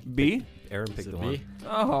Aaron B? picked the one.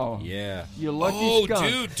 Oh, Yeah. you lucky Oh, skunk.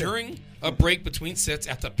 dude, during a break between sets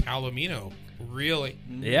at the Palomino. Really?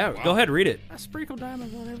 Yeah, go ahead, read it. I sprinkle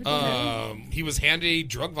diamonds on everything. He was handed a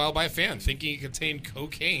drug vial by a fan, thinking it contained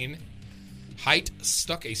cocaine. Height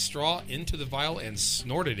stuck a straw into the vial and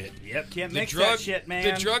snorted it. Yep, can't The mix drug, that shit, man.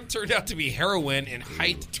 the drug turned out to be heroin, and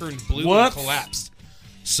Height turned blue Whoops. and collapsed.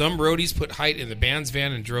 Some roadies put Height in the band's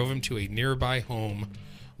van and drove him to a nearby home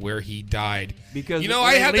where he died. Because you know,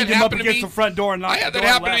 I had that Leaned him up happen to against me. the front door and knocked I had the that door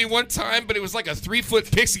happen to me left. one time, but it was like a 3-foot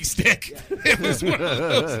pixie stick. It was one of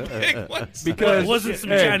those big ones. Because It wasn't some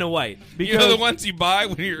hey, China White. You know the ones you buy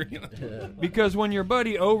when you're. Because when your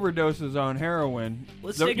buddy overdoses on heroin,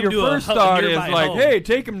 Let's take him your to a first thought is nearby like, home. "Hey,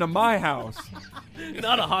 take him to my house."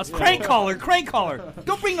 Not a hospital. Crank caller.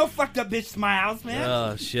 Don't bring no fucked up bitch to my house, man.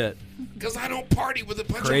 Oh, shit. Because I don't party with a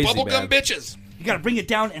bunch Crazy of bubblegum bad. bitches. You gotta bring it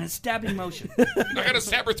down in a stabbing motion. I got to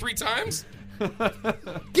stab her 3 times.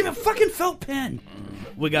 Give a fucking felt pen.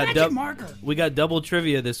 We got Magic marker. we got double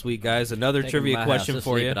trivia this week, guys. Another Take him to trivia my question house,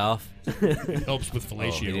 for sleep you. It off. Helps with Oh,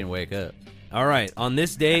 fellatio. he didn't wake up. All right. On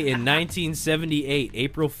this day in 1978,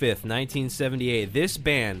 April 5th, 1978, this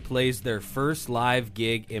band plays their first live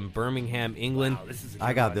gig in Birmingham, England. This is a good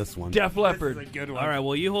I got one. this one. Def This is a Leppard. good one. All right,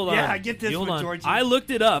 well, you hold on. Yeah, get this You hold one, on. Georgie. I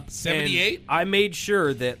looked it up. 78? and I made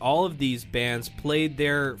sure that all of these bands played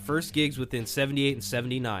their first gigs within 78 and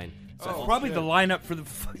 79. So probably the lineup for the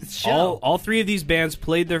fucking show. All 3 of these bands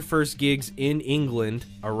played their first gigs in England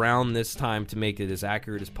around this time to make it as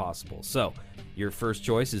accurate as possible. So, your first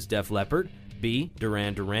choice is Def Leppard, B,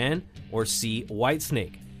 Duran Duran, or C,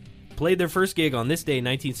 Whitesnake. Played their first gig on this day,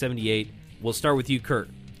 1978. We'll start with you, Kurt.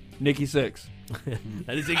 Nikki Sixx.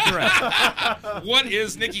 That is incorrect. What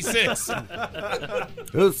is Nikki Sixx?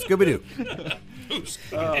 Who's Scooby-Doo?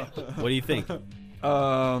 What do you think?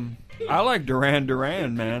 I like Duran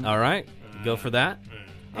Duran, man. All right, go for that.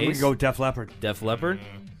 I'm gonna Ace? go Def Leppard. Def Leppard.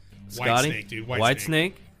 Scotty? Whitesnake, dude.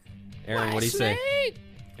 Whitesnake. Aaron, what do you say?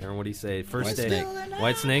 Aaron, what do you say? First day.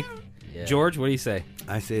 Whitesnake. Yeah. George, what do you say?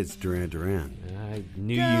 I say it's Duran Duran. I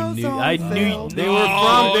knew you knew. I knew. They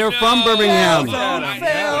were from Birmingham.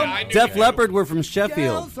 I knew Def you. Leppard were from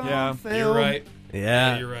Sheffield. Yeah. You're right.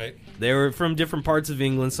 Yeah, You're right. they were from different parts of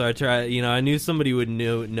England, so I tried. I knew somebody would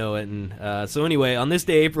know it. And so anyway, on this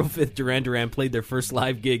day, April 5th, Duran Duran played their first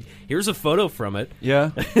live gig. Here's a photo from it.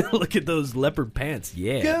 Yeah. Look at those leopard pants.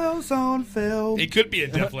 Yeah. Goes on film. It could be a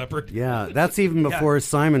Def Leppard. Yeah, that's even before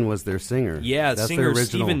Simon was their singer. Yeah, that's singer their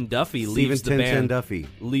original. Stephen Duffy Stephen leaves the Tintin band. Duffy.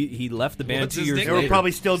 He left the band What's 2 his years nickname? They were later.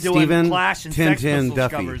 probably still doing Steven Clash and Sex Tintin Pistols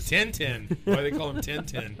Duffy. covers. Tintin. Why do they call him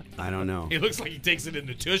Tintin? I don't know. He looks like he takes it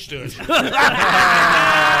into tush tush.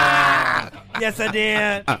 Yes, I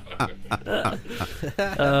did.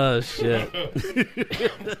 Oh shit!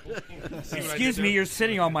 Excuse me, you're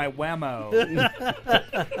sitting on my whammo.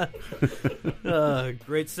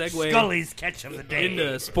 Great segue. Scully's catch of the day.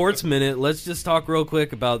 Into Sports Minute, let's just talk real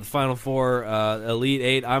quick about the Final Four, Elite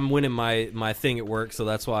Eight. I'm winning my thing at work, so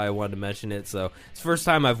that's why I wanted to mention it. So it's the first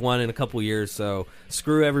time I've won in a couple years, so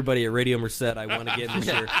screw everybody at Radio Merced. I want to get in this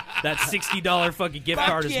year. That $60 fucking gift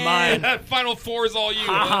card is mine. That Final Four is all you.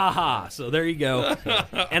 Ha ha ha. So there you go.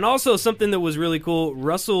 And also something that was really cool,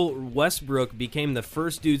 Russell Westbrook became the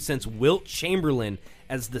first dude since Wilt Chamberlain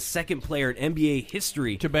as the second player in NBA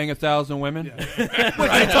history To bang 1,000 women?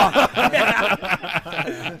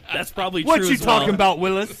 That's probably true. What you as well. talking about,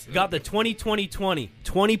 Willis? Got the 20-20-20.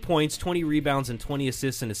 20 points, 20 rebounds, and 20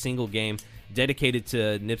 assists in a single game, dedicated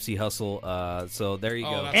to Nipsey Hussle. So there you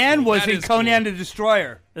go. that's And cool. was That in is Conan the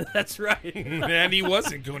Destroyer. That's right. And he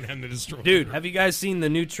wasn't going to destroy. Dude, have you guys seen the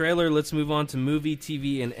new trailer? Let's move on to movie,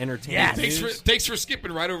 TV, and entertainment news. Thanks for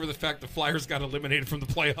skipping right over the fact the Flyers got eliminated from the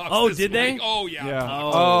playoffs. Oh, this did they? week. Oh, yeah. Yeah.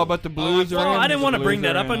 Oh. but the Blues Oh, are in. I didn't The want to Blues bring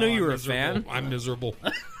that are up. I in. knew you were a Miserable. fan. I'm miserable.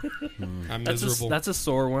 I'm That's miserable. that's a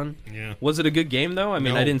sore one. Yeah. Was it a good game though? I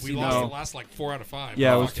mean, No, I didn't see we lost that. the last like 4 out of 5.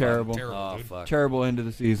 Yeah, it was fuck. terrible. Oh Dude. fuck. Terrible end of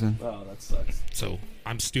the season. Oh, that sucks. So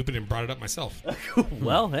I'm stupid and brought it up myself.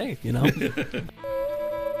 Well, hey, you know.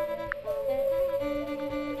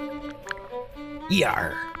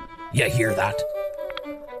 Yar. You hear that?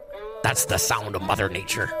 That's the sound of Mother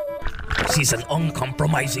Nature. She's an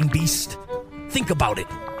uncompromising beast. Think about it.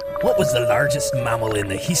 What was the largest mammal in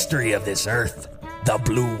the history of this earth? The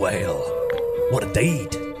blue whale. What did they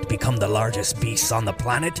eat to become the largest beasts on the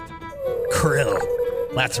planet? Krill.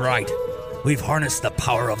 That's right. We've harnessed the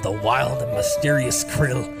power of the wild and mysterious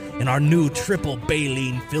krill in our new triple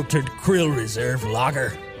baleen filtered krill reserve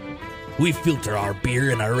lager. We filter our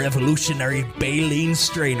beer in a revolutionary baleen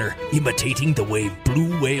strainer, imitating the way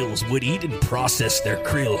blue whales would eat and process their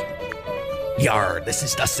krill. Yar, this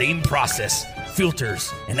is the same process.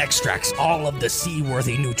 Filters and extracts all of the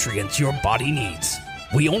seaworthy nutrients your body needs.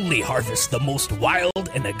 We only harvest the most wild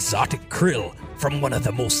and exotic krill from one of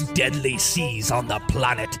the most deadly seas on the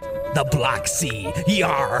planet, the Black Sea.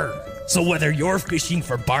 Yar! So whether you're fishing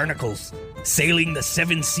for barnacles, sailing the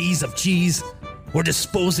 7 seas of cheese, or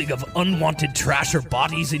disposing of unwanted trash or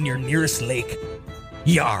bodies in your nearest lake,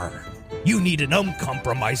 yar! You need an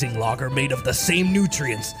uncompromising lager made of the same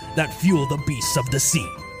nutrients that fuel the beasts of the sea.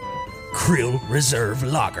 Krill Reserve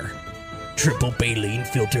Lager. Triple baleen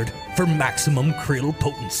filtered for maximum krill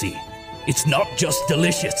potency. It's not just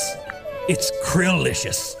delicious, it's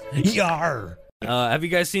krillicious. Yar! Have you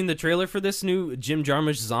guys seen the trailer for this new Jim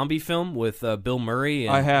Jarmusch zombie film with Bill Murray?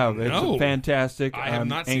 And... I have. It's No. fantastic. I have I'm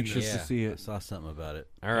not seen anxious this. to see I it. saw something about it.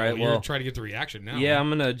 All right, You're well, trying to get the reaction now. yeah, huh? I'm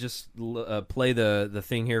gonna just play the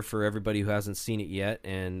thing here for everybody who hasn't seen it yet,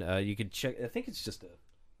 and you could check. I think it's just a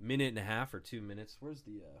minute and a half or 2 minutes. Where's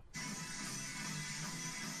the?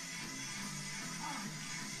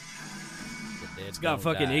 It's got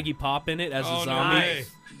fucking Iggy Pop in it as Oh, a zombie. nice.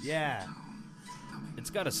 Yeah. It's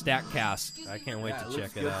got a stack cast. I can't wait to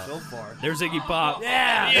check it out. So far. There's Iggy Pop.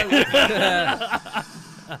 Yeah.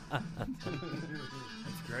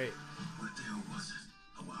 That's great.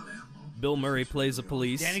 Bill Murray plays a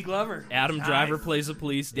police. Danny Glover. Adam Nice. Driver plays a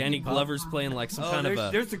police. Danny Glover's playing like some kind of a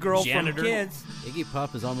there's the girl janitor. from Kids. Iggy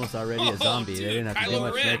Pop is almost already a zombie. dude, they didn't have to do Kylo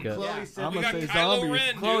much Ren. makeup. I'm We gonna got say Kylo zombies.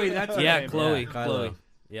 Ren, Chloe, dude. that's her Yeah, name. Chloe. Yeah, Kylo. Chloe.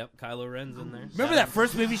 Yep, Kylo Ren's in there. Remember that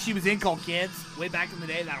first movie she was in called Kids? Way back in the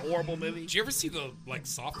day, that horrible movie? Did you ever see the like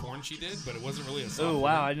soft porn she did? But it wasn't really a soft Oh, porn.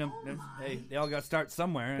 wow. I know. Hey, they all got to start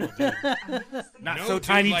somewhere. Not No, So dude,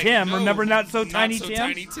 Tiny like, Tim. no, Remember Not So Not Tiny So Tim?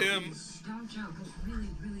 Tiny Tim. Don't joke, it's really,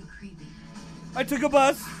 really creepy. I took a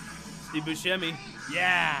bus. Steve Buscemi.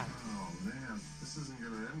 Yeah. Oh man, this isn't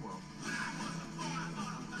gonna end well.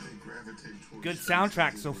 They gravitate towards Good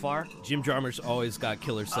soundtrack so far. Jim Jarmusch always got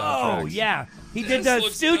killer soundtracks. Oh, yeah. He This did the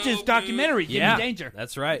looks Stooges dope, documentary, Jimmy Yeah, Danger.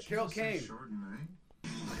 that's right. Carol Kane.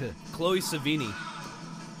 Chardonnay. Chloe Savini.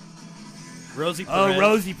 Rosie Oh, Perez.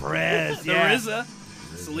 Rosie Perez. The Yeah. RZA.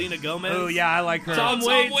 Selena Gomez. Oh, yeah, I like her. Tom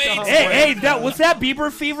Waits. Hey, that was that Bieber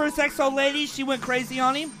Fever sex old lady? She went crazy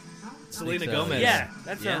on him? Selena so. Gomez. Yeah,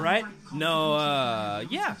 that's Yeah. her, right? No,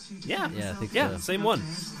 yeah. Yeah, I think Yeah, so. same one.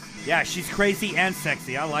 Yeah, she's crazy and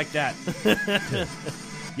sexy. I like that.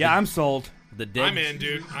 Yeah, I'm sold. The dead. I'm in,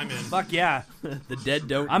 dude. I'm in. Fuck yeah. The dead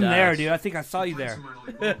don't I'm die. there, dude. I think I saw you there.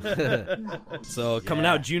 So coming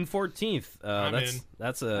out June 14th. That's in.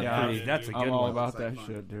 that's a Yeah, pretty, that's a good I'm all one. about that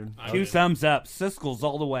shit, dude. I'm 2 in. thumbs up. Siskel's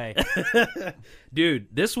all the way. dude.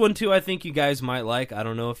 This one too. I think you guys might like. I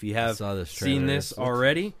don't know if you have saw this seen trailer. this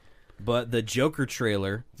already. but the Joker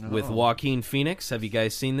trailer with Joaquin Phoenix. Have you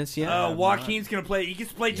guys seen this yet? Joaquin's gonna play. He gets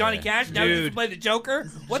to play Johnny Cash. Now he gets to Dude. play the Joker.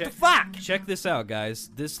 What the fuck? Check this out, guys.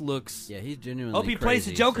 This looks. Yeah, he's genuinely. Hope he plays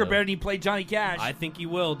the crazy, Joker so- better than he played Johnny Cash. I think he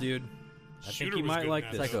will, dude. I think Shooter he was might good like in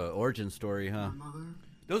this. that, It's like an origin story, huh?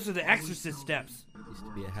 Those are the Exorcist steps. Used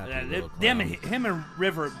to be a happy little Them, clown. him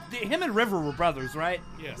and River were brothers, right?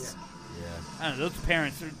 Yes. Yeah. I don't know. Those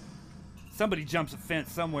parents are. Somebody jumps a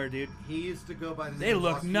fence somewhere, dude. He used to go by the They name of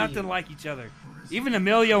look Joaquin. nothing like each other. Even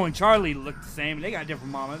Emilio and Charlie look the same. And they got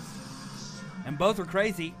different mamas, and both are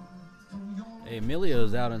crazy. Hey,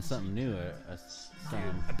 Emilio's out on something new.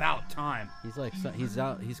 Something. About time. He's like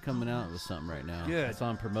he's coming out with something right now. Good. I saw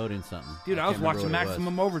him promoting something. Dude, I was can't remember watching what it was.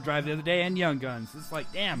 Maximum Overdrive the other day and Young Guns. It's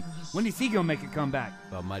like, damn, when is he gonna make a comeback?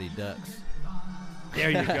 About Mighty Ducks. There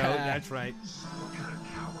you go. That's right.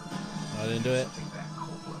 Not into it.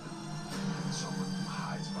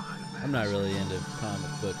 I'm not really into comic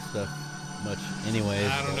book stuff much, anyways.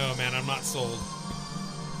 I don't know, man. I'm not sold.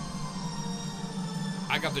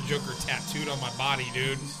 I got the Joker tattooed on my body,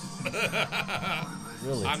 dude.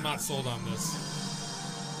 Really? I'm not sold on this.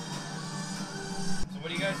 So what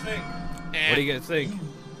do you guys think? Eh. What do you guys think?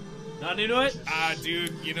 Not into it?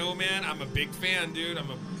 Dude, you know, man, I'm a big fan, dude.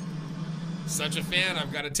 Such a fan.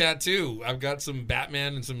 I've got a tattoo. I've got some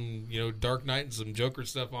Batman and some, Dark Knight and some Joker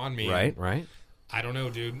stuff on me. Right. I don't know,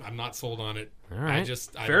 dude. I'm not sold on it. All right.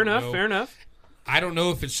 I Fair don't know. enough. I don't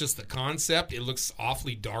know if it's just the concept. It looks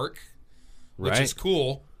awfully dark, which Right. is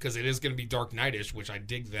cool because it is going to be Dark Knight-ish, which I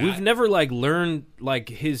dig that. We've never learned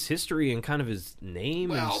his history and kind of his name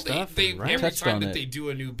and Well, stuff. they right? every Touched time on that it. they do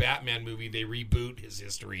a new Batman movie, they reboot his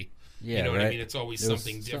history. Yeah, you know what I right. mean? It's always There was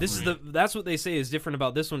something something- different. that's what they say is different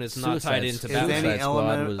about this one. It's not tied into Suicide Is Batman. any Squad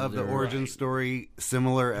element was of the their- origin story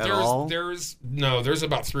similar at there's, all? There's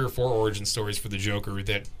about 3 or 4 origin stories for the Joker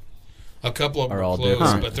that a couple of them Are are all close,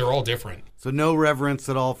 different. but they're all different. So no reverence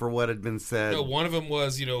at all for what had been said. No, one of them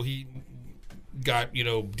was, he got,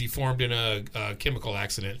 deformed in a chemical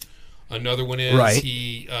accident. Another one is Right.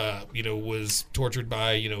 he, was tortured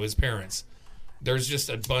by, his parents. There's just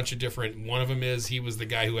a bunch of different. One of them is he was the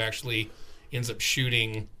guy who actually ends up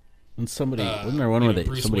shooting. And somebody wasn't there one where they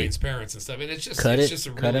Bruce somebody Wayne's parents and stuff, and it's just cut it's it, just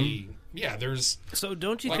a cut really him? yeah. There's So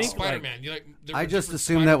don't you like think Spider-Man. There I were just different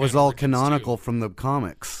assumed that was Spider-Man all origins, too. canonical from the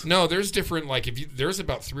comics. No, there's different. Like there's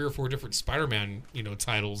about 3 or 4 different Spider-Man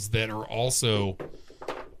titles that are also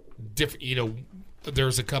different.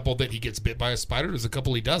 There's a couple that he gets bit by a spider. There's a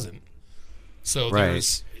couple he doesn't. So Right.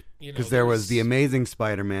 there's Because there was the Amazing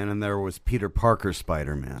Spider-Man and there was Peter Parker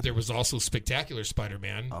Spider-Man. There was also Spectacular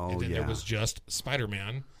Spider-Man, Oh, and then there yeah. was just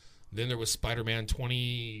Spider-Man. Then there was Spider-Man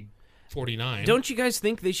 2049. Don't you guys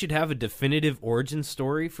think they should have a definitive origin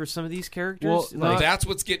story for some of these characters? Well, That's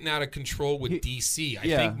what's getting out of control with DC. I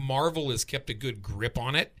yeah. think Marvel has kept a good grip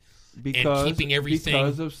on it because and keeping everything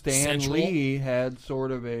because of Stan central. Lee had sort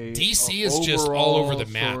of a DC is just all over the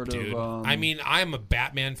overall map, sort of, dude. I mean, I'm a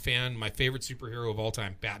Batman fan. My favorite superhero of all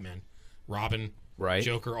time, Batman, Robin, Right.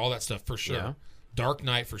 Joker, all that stuff for sure. Yeah. Dark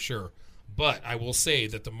Knight for sure. But I will say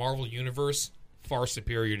that the Marvel universe far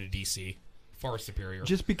superior to DC. Far superior.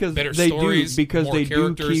 just because better they stories, do because more they do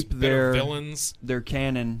characters, keep better their villains. their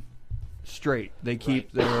canon straight. They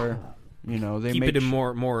keep their they Keep make it in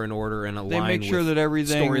more in order and they align make sure with that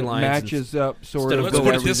everything storylines matches up sort instead of of Let's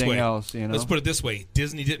with put it this everything way. else. Let's put it this way: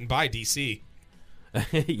 Disney didn't buy DC.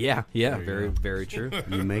 yeah, very true.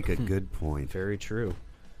 You make a good point. Very true.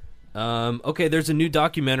 Okay, there's a new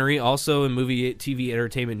documentary also in movie, TV,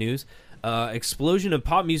 entertainment news. Explosion of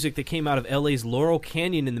pop music that came out of LA's Laurel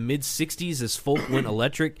Canyon in the mid-'60s as folk went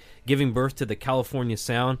electric, giving birth to the California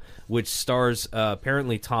sound, which stars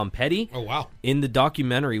apparently Tom Petty. Oh, wow. In the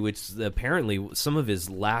documentary, which is apparently some of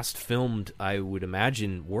his last filmed, I would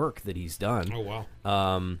imagine, work that he's done. Oh,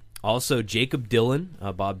 wow. Also, Jacob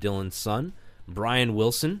Dylan, Bob Dylan's son, Brian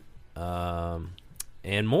Wilson,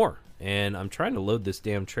 and more. And I'm trying to load this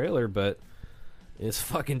damn trailer, but it's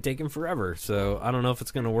fucking taking forever. So I don't know if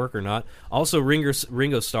it's going to work or not. Also,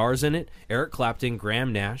 Ringo Starr's in it. Eric Clapton,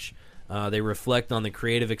 Graham Nash. They reflect on the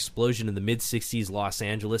creative explosion in the mid-'60s Los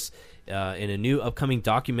Angeles in a new upcoming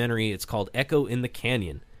documentary. It's called Echo in the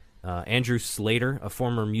Canyon. Andrew Slater, a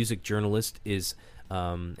former music journalist, is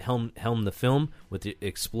helmed the film, which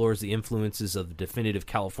explores the influences of the definitive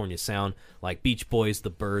California sound, like Beach Boys, The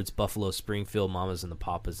Byrds, Buffalo Springfield, Mamas and the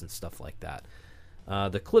Papas, and stuff like that.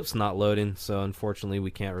 The clip's not loading, so unfortunately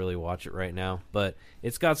we can't really watch it right now. But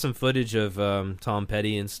it's got some footage of Tom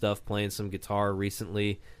Petty and stuff playing some guitar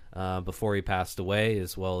recently before he passed away,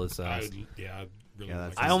 as well as...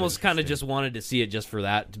 I almost kind of just wanted to see it just for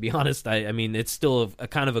that, to be honest. I mean, it's still a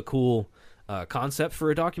kind of a cool concept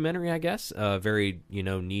for a documentary, I guess. Very,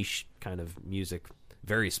 niche kind of music,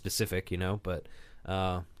 very specific, but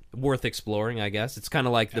worth exploring, I guess. It's kind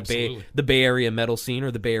of like the Bay Area metal scene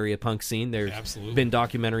or the Bay Area punk scene. There's been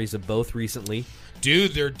documentaries of both recently.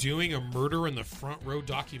 Dude, they're doing a Murder in the Front Row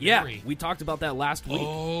documentary. Yeah, we talked about that last week.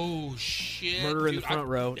 Oh, shit. Murder in the Front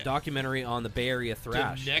Row documentary on the Bay Area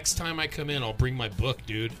thrash. The next time I come in, I'll bring my book,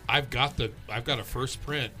 dude. I've got a first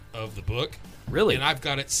print of the book. Really? And I've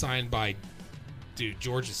got it signed by, dude,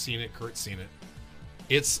 George has seen it, Kurt's seen it.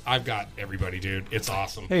 I've got everybody, dude. It's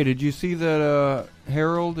awesome. Hey, did you see that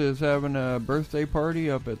Harold is having a birthday party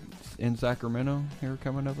in Sacramento here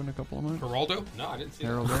coming up in a couple of months? Geraldo? No, I didn't see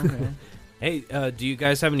Harold, that. Yeah. Hey, do you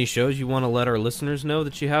guys have any shows you want to let our listeners know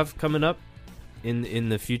that you have coming up in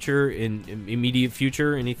the future, in immediate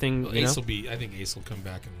future? Anything? Well, Ace will be. I think Ace will come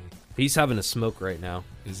back and. He's having a smoke right now.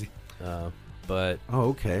 Is he? But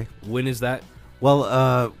okay. When is that?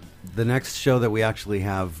 Well, the next show that we actually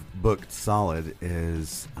have booked solid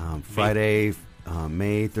is Friday,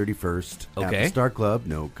 May 31st at the Star Club.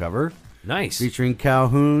 No cover. Nice. Featuring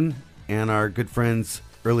Calhoun and our good friends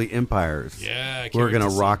Early Empires. Yeah, we're gonna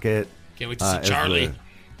rock it. Can't wait to see Charlie.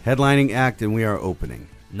 Headlining act, and we are opening.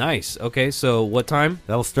 Nice. Okay, so what time?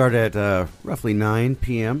 That'll start at roughly 9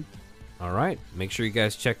 p.m. All right. Make sure you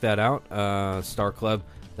guys check that out. Star Club.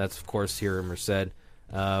 That's, of course, here in Merced.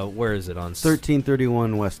 Where is it on?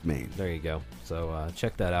 1331 West Main. There you go. So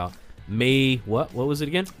check that out. May, what was it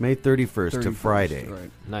again? May 31st to Friday.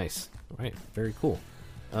 Right. Nice. All right. Very cool.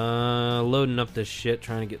 Loading up this shit,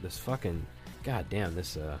 trying to get this fucking... God damn,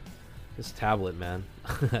 this tablet, man.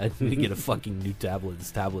 I need to get a fucking new tablet.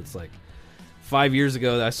 This tablet's like 5 years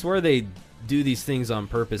ago. I swear they do these things on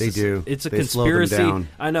purpose. They do. It's a They slow them conspiracy. down.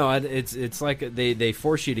 I know. It's like they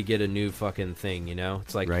force you to get a new fucking thing,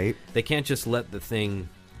 It's like they can't just let the thing,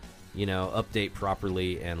 update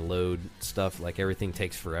properly and load stuff. Like everything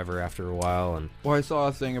takes forever after a while. And well, I saw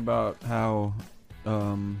a thing about how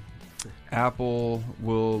Apple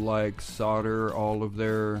will like solder all of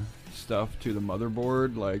their stuff to the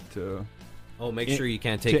motherboard, like to make sure you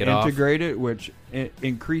can't take it to off. integrate it, which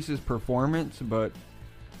increases performance, but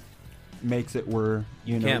makes it where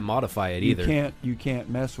you can't modify it either. You can't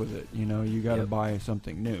mess with it. You got to buy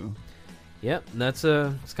something new. Yep, it's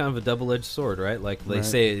kind of a double-edged sword, right? Like they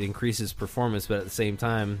say it increases performance, but at the same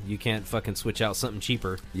time, you can't fucking switch out something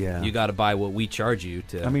cheaper. Yeah, you got to buy what we charge you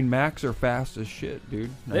to. I mean, Macs are fast as shit, dude.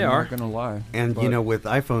 They are. I'm not gonna lie. And with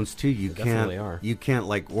iPhones too, you can't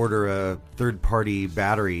like order a third-party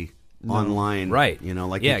battery online, right? You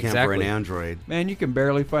can for an Android. Man, you can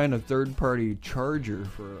barely find a third-party charger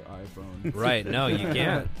for an iPhone. Right? No, you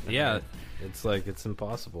can't. Yeah, it's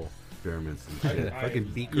impossible. Experiments and fucking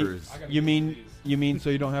beakers. You mean so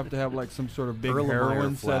you don't have to have like some sort of big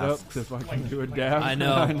heroin set up to fucking do a dab? I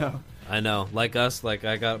know. Like us, like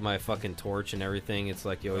I got my fucking torch and everything. It's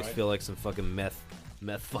like you always feel like some fucking meth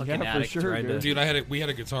fucking addict trying to. Dude, we had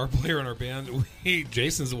a guitar player in our band.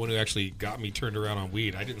 Jason's the one who actually got me turned around on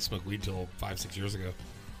weed. I didn't smoke weed till 5-6 years ago,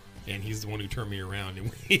 and he's the one who turned me around.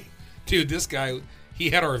 And dude, this guy, he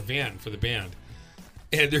had our van for the band.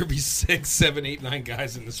 And there'd be 6, 7, 8, 9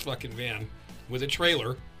 guys in this fucking van with a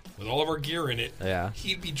trailer with all of our gear in it. Yeah.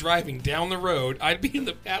 He'd be driving down the road. I'd be in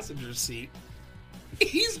the passenger seat.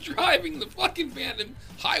 He's driving the fucking van in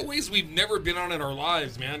highways we've never been on in our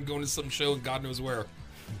lives, man. Going to some show God knows where.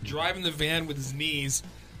 Driving the van with his knees.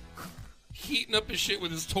 Heating up his shit with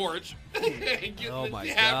his torch. Getting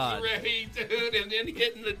the dab ready, dude. And then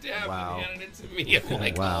hitting the dab and handing it to me. I'm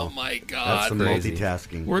like, oh my God. That's some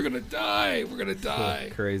multitasking. We're going to die. We're going to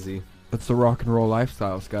die. Crazy. That's the rock and roll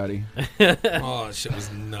lifestyle, Scotty. Oh, shit was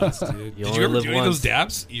nuts, dude. Did you ever do any of those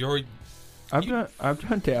dabs? I've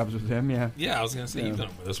done dabs with him, yeah. Yeah, I was going to say, you've done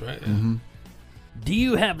them with us, right? Yeah. Mm-hmm. Do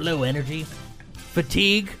you have low energy?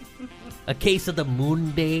 Fatigue? A case of the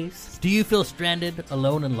moon days? Do you feel stranded,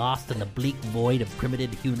 alone and lost in the bleak void of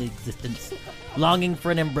primitive human existence? Longing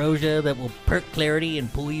for an ambrosia that will perk clarity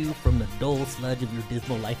and pull you from the dull sludge of your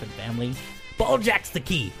dismal life and family? Balljack's the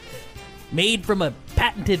key. Made from a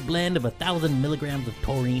patented blend of 1,000 milligrams of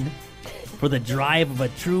taurine for the drive of a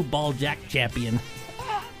true Balljack champion.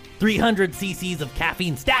 300 cc's of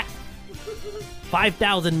caffeine stacked.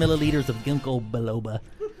 5,000 milliliters of ginkgo biloba,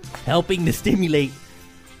 helping to stimulate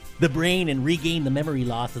the brain and regain the memory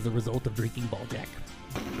loss as a result of drinking Balljack.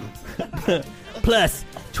 Plus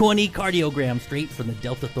 20 cardiograms straight from the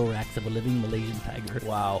delta thorax of a living Malaysian tiger.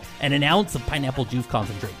 Wow. And an ounce of pineapple juice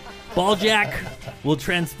concentrate. Balljack will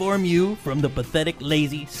transform you from the pathetic,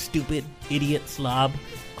 lazy, stupid, idiot slob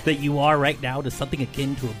that you are right now to something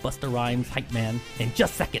akin to a Busta Rhymes hype man in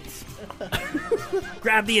just seconds.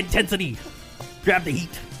 Grab the intensity. Grab the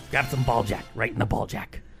heat. Grab some Balljack right in the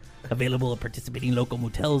Balljack. Available at participating local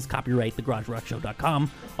motels. Copyright thegaragerockshow.com.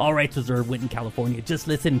 All rights reserved. Winton, California. Just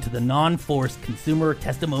listen to the non-forced consumer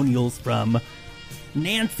testimonials from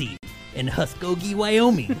Nancy in Muskogee,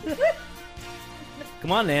 Wyoming.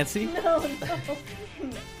 Come on, Nancy. No.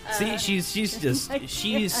 See,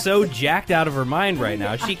 she's so jacked out of her mind right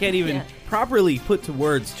now. She can't even properly put to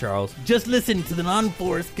words, Charles. Just listen to the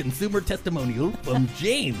non-forced consumer testimonial from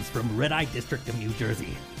James from Red Eye District of New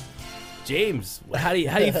Jersey. James, how do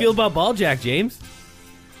you feel about Balljack, James?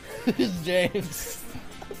 James.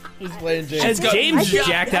 He's playing James. And James is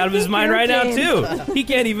jacked out of his mind right now too. He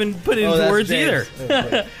can't even put it into words James. either.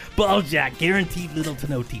 Okay. Balljack, guaranteed little to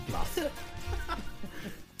no teeth loss.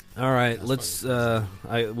 All right, let's.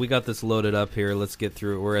 We got this loaded up here. Let's get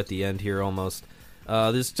through it. We're at the end here almost.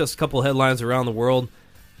 There's just a couple headlines around the world.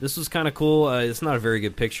 This was kind of cool. It's not a very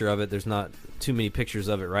good picture of it. There's not too many pictures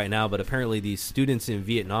of it right now, but apparently these students in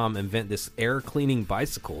Vietnam invent this air cleaning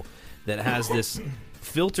bicycle that has this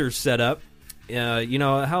filter set up. You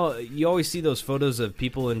know how you always see those photos of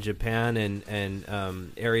people in Japan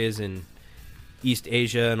and areas in East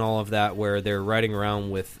Asia and all of that where they're riding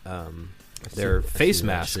around with their face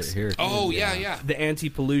masks. Here. Oh, yeah. The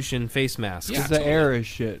anti-pollution face masks. Yeah, The air is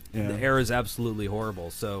shit. Yeah. The air is absolutely horrible.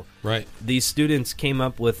 So Right. these students came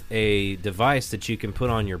up with a device that you can put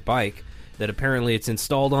on your bike that apparently it's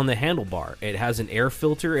installed on the handlebar. It has an air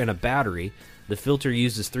filter and a battery. The filter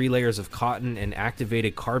uses 3 layers of cotton and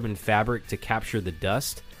activated carbon fabric to capture the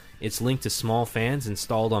dust. It's linked to small fans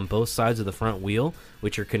installed on both sides of the front wheel,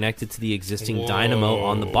 which are connected to the existing dynamo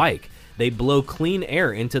on the bike. They blow clean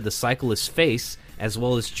air into the cyclist's face, as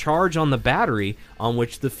well as charge on the battery on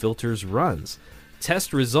which the filters runs.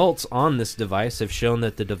 Test results on this device have shown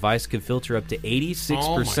that the device could filter up to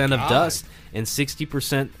 86% of dust and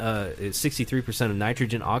 63% of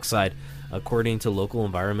nitrogen oxide, according to local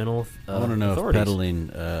environmental I want to know authorities. if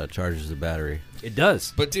pedaling charges the battery. It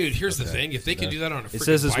does. But dude, here's the thing: if they can do that on a It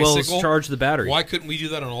says as well as charge the battery. why couldn't we do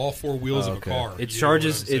that on all 4 wheels of a car? It You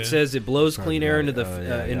charges. know what I'm It saying? says it blows clean air into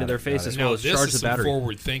the into their face as well Now, as this charge is the some battery.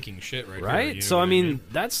 forward-thinking shit, right? Right. Here, you know So what I mean,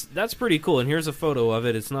 that's pretty cool. And here's a photo of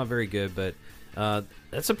it. It's not very good, but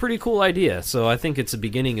that's a pretty cool idea. So I think it's the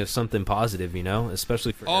beginning of something positive, you know,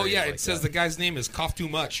 especially for. Oh areas yeah, like it says that. the guy's name is Cough Too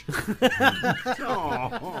Much.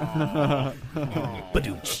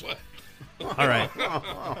 Badooch. All right.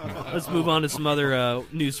 Let's move on to some other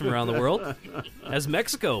news from around the world. As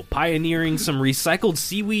Mexico pioneering some recycled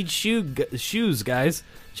seaweed shoes, guys.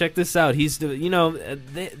 Check this out.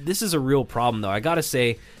 This is a real problem, though. I gotta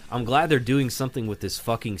say, I'm glad they're doing something with this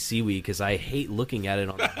fucking seaweed because I hate looking at it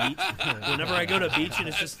on the beach. Whenever I go to the beach and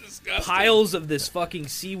it's just piles of this fucking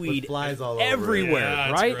seaweed flies all over. everywhere,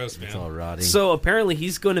 Yeah, it's right? gross, man. It's all rotting. So apparently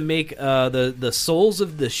he's going to make the soles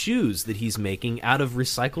of the shoes that he's making out of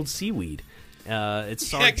recycled seaweed.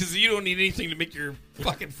 It's Yeah, because you don't need anything to make your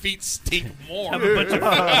fucking feet stink more. Have a bunch of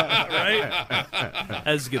right?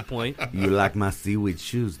 That's a good point. You like my seaweed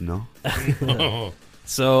shoes, no?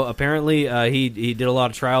 So apparently he did a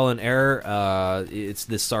lot of trial and error. It's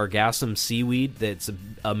this sargassum seaweed that's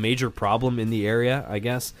a major problem in the area, I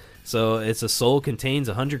guess. So it's a sole contains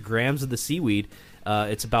 100 grams of the seaweed.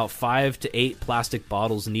 It's about 5 to 8 plastic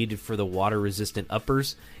bottles needed for the water-resistant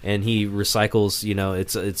uppers, and he recycles. You know,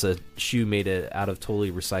 it's a shoe made out of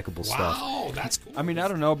totally recyclable stuff. Wow, that's cool. I mean, I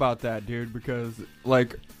don't know about that, dude, because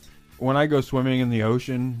like when I go swimming in the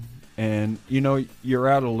ocean, and you know you're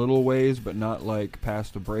out a little ways, but not like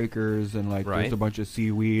past the breakers, and like Right. there's a bunch of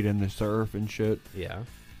seaweed and the surf and shit. Yeah.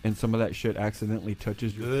 And some of that shit accidentally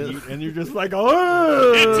touches your feet, and you're just like,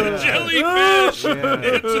 oh! It's a jellyfish. Yeah.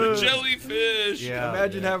 It's a jellyfish.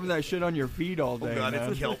 Imagine having that shit on your feet all day. God, man.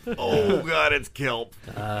 it's kelp. Oh, God, it's kelp.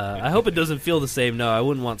 I hope it doesn't feel the same. No, I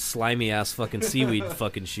wouldn't want slimy ass fucking seaweed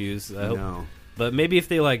fucking shoes. I hope. No. But maybe if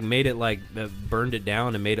they like made it like burned it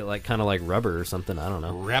down and made it like kind of like rubber or something. I don't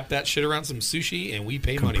know. Wrap that shit around some sushi, and we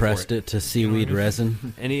pay Compressed money it to seaweed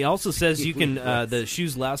resin. And he also says you can the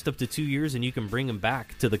shoes last up to 2 years, and you can bring them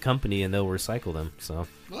back to the company, and they'll recycle them. So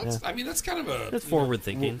for it. Well, I mean, that's kind of a that's forward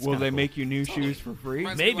thinking. Will they make you new shoes for free?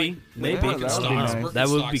 Reminds me Maybe, like maybe. Birkenstocks. That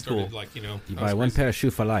would Birkenstocks be started, cool. Like, you know, You buy one pair of shoe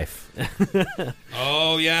for life.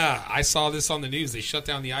 Oh yeah, I saw this on the news. They shut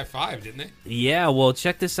down the I-5, didn't they? Yeah, well,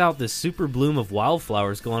 check this out. This super bloom of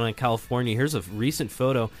wildflowers going on in California. Here's a recent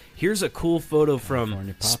photo. Here's a cool photo from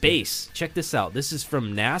California poppy. space. Check this out. This is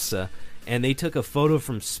from NASA, and they took a photo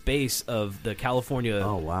from space of the California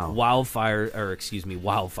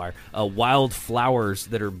wildflowers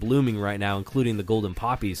that are blooming right now, including the golden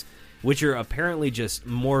poppies, which are apparently just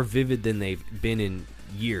more vivid than they've been in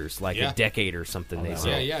years, like a decade or something. They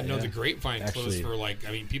say. No, the Grapevine closed for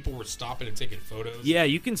people were stopping and taking photos. Yeah,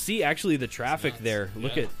 you can see actually the traffic there.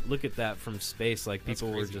 Look at that from space. Like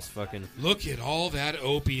people were just fucking. Look at all that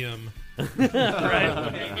opium. Oh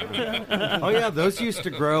yeah, those used to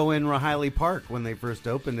grow in Rahiley Park when they first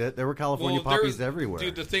opened it. There were California poppies everywhere.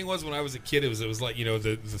 Dude, the thing was when I was a kid, it was like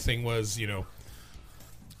the thing was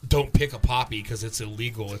don't pick a poppy because it's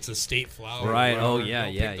illegal. It's a state flower. Right. Oh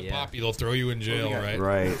Don't pick the poppy, they'll throw you in jail.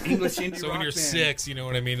 Right. English indie So when rock you're band. 6, you know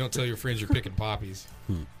what I mean. Don't tell your friends you're picking poppies.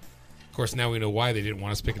 Of course, now we know why they didn't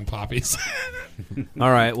want us picking poppies.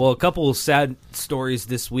 All right. Well, a couple of sad stories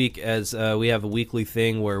this week as we have a weekly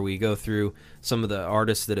thing where we go through some of the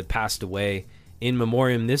artists that have passed away. In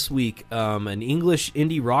memoriam this week, an English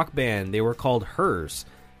indie rock band, they were called Hers.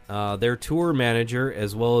 Their tour manager,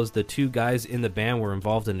 as well as the 2 guys in the band, were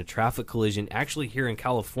involved in a traffic collision actually here in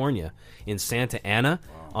California, in Santa Ana.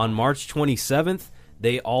 On March 27th,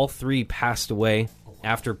 they all 3 passed away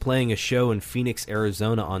after playing a show in Phoenix,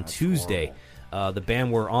 Arizona on Tuesday. The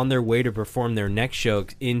band were on their way to perform their next show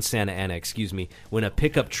in Santa Ana, when a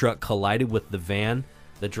pickup truck collided with the van.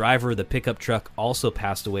 The driver of the pickup truck also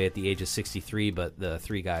passed away at the age of 63, but the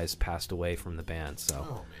 3 guys passed away from the band.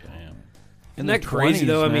 So, Isn't that crazy,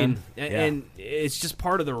 though? Man. I mean, and it's just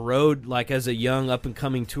part of the road, like, as a young,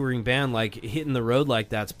 up-and-coming touring band, like, hitting the road like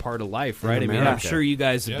that's part of life, right? I mean, I'm sure you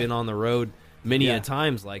guys have been on the road many a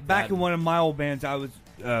times like Back that. in one of my old bands,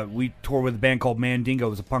 we toured with a band called Mandingo.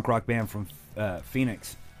 It was a punk rock band from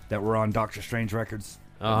Phoenix that were on Dr. Strange Records.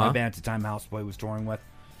 My band at the time, Houseboy, was touring with.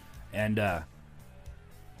 And,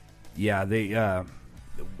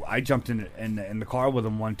 I jumped in the car with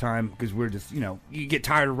them one time because we were just, you get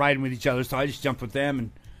tired of riding with each other, so I just jumped with them,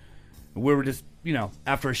 and we were just,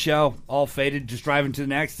 after a show, all faded, just driving to the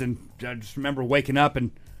next, and I just remember waking up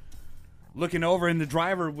and looking over, and the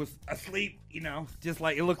driver was asleep, just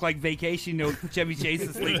like, it looked like Vacation, Chevy Chase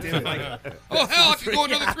asleep. Like, oh, hell, I could go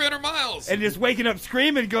another 300 miles. And just waking up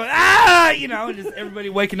screaming, going, ah, and just everybody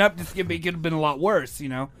waking up, it could have been a lot worse,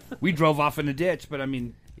 We drove off in the ditch, but I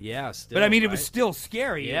mean... Yeah, still, but I mean, right? It was still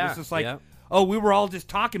scary. Yeah, it was just like, oh, we were all just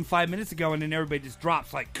talking 5 minutes ago, and then everybody just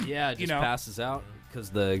drops, like, it just passes out because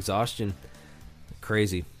the exhaustion.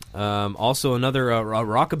 Crazy. Also, another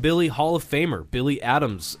Rockabilly Hall of Famer, Billy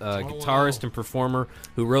Adams, guitarist and performer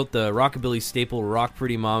who wrote the Rockabilly staple "Rock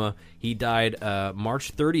Pretty Mama." He died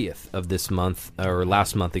March 30th of this month, or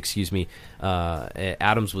last month, excuse me.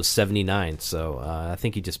 Adams was 79, so I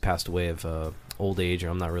think he just passed away of old age, or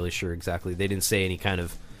I'm not really sure exactly. They didn't say any kind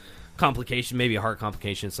of complication, maybe a heart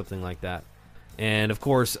complication, something like that. And of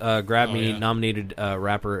course, Grammy nominated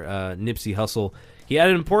rapper Nipsey Hussle. He had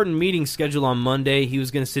an important meeting scheduled on Monday. He was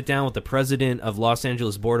going to sit down with the president of Los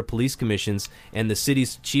Angeles Board of Police Commissions and the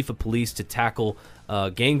city's chief of police to tackle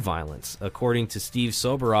gang violence. According to Steve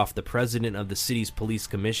Soberoff, the president of the city's police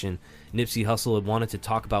commission, Nipsey Hussle had wanted to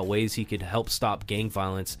talk about ways he could help stop gang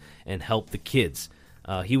violence and help the kids.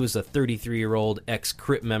 He was a 33-year-old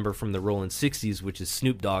ex-Crip member from the Rollin' 60s, which is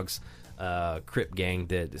Snoop Dogg's Crip gang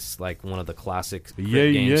that is like one of the classic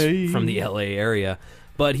Crip gangs from the LA area.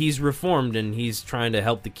 But he's reformed, and he's trying to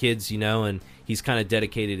help the kids, and he's kind of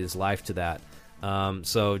dedicated his life to that.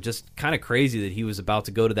 So just kind of crazy that he was about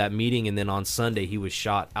to go to that meeting, and then on Sunday he was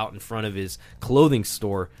shot out in front of his clothing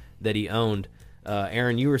store that he owned.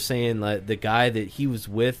 Aaron, you were saying the guy that he was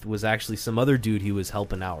with was actually some other dude he was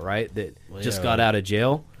helping out, right? That just got out of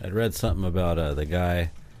jail. I'd read something about the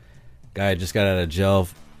guy just got out of jail,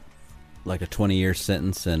 like a 20-year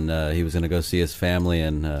sentence, and he was going to go see his family,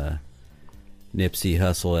 and Nipsey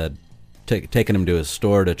Hussle had taken him to his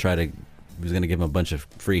store to try to. He was going to give him a bunch of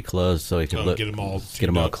free clothes so he could get them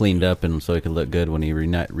all cleaned up, and so he could look good when he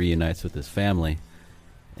reunites with his family.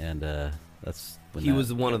 And that's when he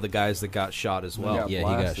was one of the guys that got shot as well. He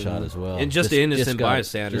got shot as well. And just an innocent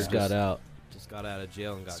bystander. Just got out of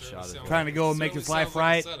jail and got shot. Trying to go and make his life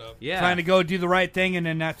right. Yeah. Trying to go do the right thing, and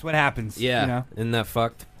then that's what happens. Yeah. Isn't that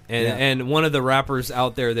fucked? And one of the rappers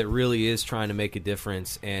out there that really is trying to make a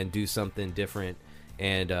difference and do something different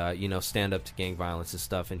and stand up to gang violence and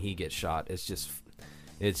stuff, and he gets shot. It's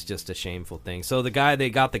just a shameful thing. So this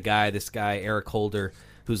guy Eric Holder,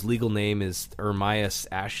 whose legal name is Ermias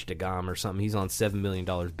Ashtagam or something, he's on $7 million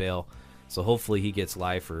bail. So hopefully he gets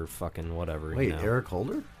life or fucking whatever. Wait, Eric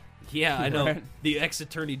Holder? Yeah, I know. The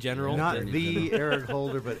ex-attorney general. Not the Eric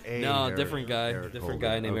Holder, but No, different guy. Different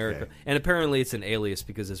guy named Eric. And apparently it's an alias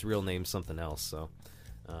because his real name's something else. So,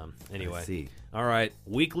 anyway. I see. All right.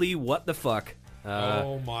 Weekly What the Fuck.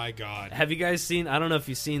 Oh, my God. Have you guys seen... I don't know if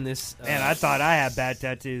you've seen this. Man, I thought I had bad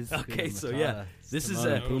tattoos. Okay, so yeah. This is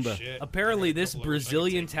apparently this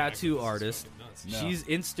Brazilian tattoo artist nuts. She's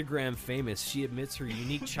Instagram famous. She admits her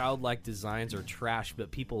unique childlike designs are trash,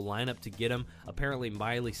 but people line up to get them. Apparently,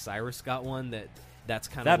 Miley Cyrus got one that's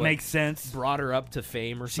kind of That what makes sense. brought her up to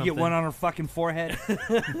fame or She something. get one on her fucking forehead.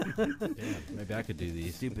 Maybe I could do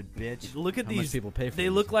these. Stupid bitch. Look at How these. much people pay for They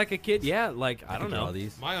these? look like a kid. Yeah, like I don't could draw know.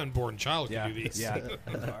 these. My unborn child Yeah, can do these. yeah.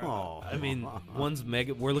 Oh, I mean, one's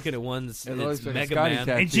mega. We're looking at one's. It It's looks like a Mega Scotty Man.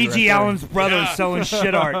 tattoo. And Gigi right there. Allen's brother Yeah. selling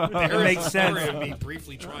shit art. That There makes was a story sense. of me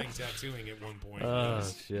briefly trying tattooing at one point. Oh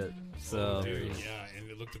Yes. shit! Oh, So dude, yeah, and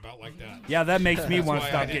it looked about like that. Yeah, that makes me That's want why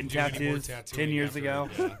to I stop didn't getting do any more tattoos 10 tattooing years after ago.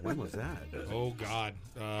 that. Yeah. when was that? Oh God,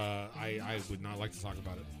 I would not like to talk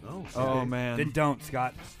about it. Oh, Oh man. Then don't,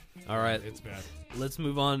 Scott. all right, It's bad. let's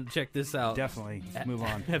move on. Check this out. Definitely. Let's move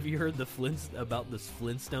on. Have you heard about this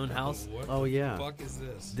Flintstone house? What Oh, yeah. the fuck is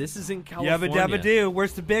this? This is in Yabba California. dabba do.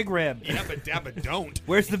 Where's the big rib? Yabba dabba don't.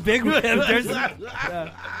 Where's the big rib? There's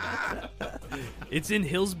It's in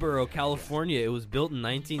Hillsborough, California. It was built in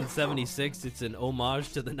 1976. It's an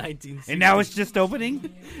homage to the 1960s. and now it's just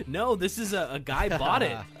opening? No, this is a guy bought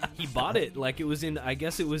it. He bought it like it was in, I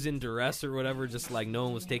guess it was in duress or whatever, just like no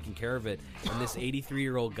one was taking care of it. And this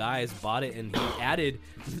 83-year-old guy has bought it, and he added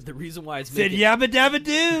the reason why it's Said making, yabba dabba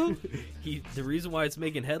do. the reason why it's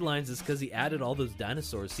making headlines is because he added all those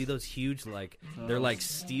dinosaurs. See those huge, like they're like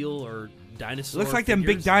steel or dinosaur. Looks like them big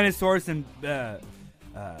figures? dinosaurs in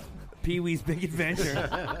Pee-wee's Big Adventure.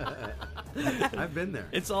 I've been there.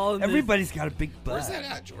 It's all in Everybody's got a big Where's butt.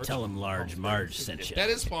 that at, George? Tell him Large Marge sent you. That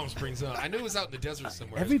is Palm Springs. I knew it was out in the desert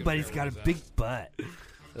somewhere. I was Everybody's gonna got a figure big butt. where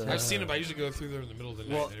it was at. I've seen him. I usually go through there in the middle of the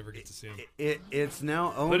night. Well, and I never get to see him. It's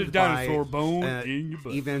now owned Put a dinosaur by bone an in your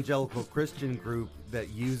butt. evangelical Christian group that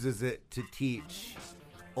uses it to teach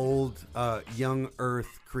old young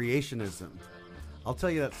Earth creationism. I'll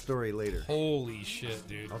tell you that story later. Holy shit,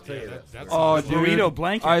 dude! I'll tell you that. That's Oh, dude. Burrito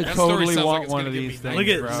blanket. I That story totally sounds like want it's one gonna of give these me things. Look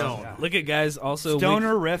at bro. Look at guys. Also,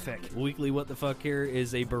 Stonerific. weekly what the fuck here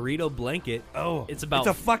is a burrito blanket. Oh, It's about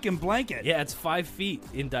It's a fucking blanket. yeah, it's 5 feet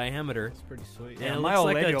in diameter. Pretty sweet. And it my looks old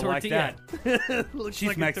like lady a will like tortilla. that. Looks She's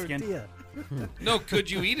like a Mexican. tortilla. No, could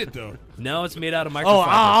you eat it though? No, it's made out of microfiber. Oh,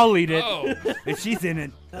 I'll eat it. Oh, If she's in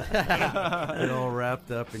it. It all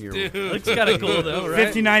wrapped up in your. dude. Looks kind of cool though, right?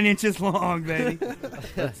 59 inches long, baby.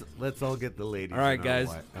 Let's all get the ladies. All right, in guys.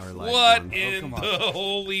 Our life What on. in come the on.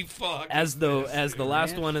 holy fuck? As the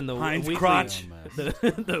last one in the Heinz weekly, crotch.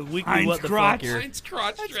 the weekly Heinz what the crotch. fuck here. Heinz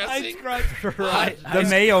crotch dressing. Right. The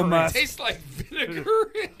mayo must. Tastes like vinegar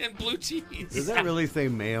and blue cheese. Does that really say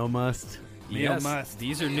mayo must? Mayo Yes, must.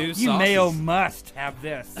 these are new You sauces. mayo must have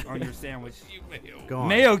this on your sandwich. You mayo. Go on.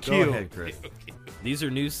 Mayo Go cube. ahead, Chris. These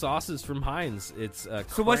are new sauces from Heinz. It's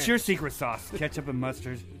So what's your secret sauce? Ketchup and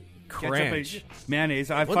mustard. Cranch? Ketchup and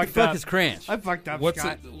mayonnaise. I What fucked the fuck up. is Cranch? I fucked up, What's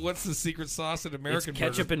Scott. what's the secret sauce in It's American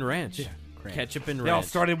ketchup burger? and ranch. Cranch. Ketchup and They all ranch.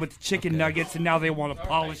 started with the chicken nuggets, and now they want to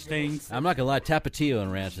polish things. I'm not gonna lie, Tapatio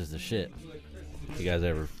and ranch is the shit. You guys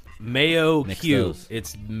ever? Mayo Mix Q. those.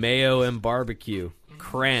 It's mayo and barbecue.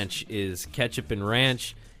 Cranch is ketchup and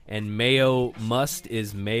ranch, and mayo must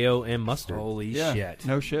is mayo and mustard. Holy Yeah. shit.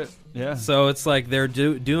 No shit. Yeah. So it's like they're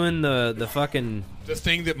doing the fucking The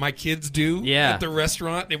thing that my kids do Yeah. at the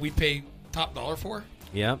restaurant and we pay top dollar for?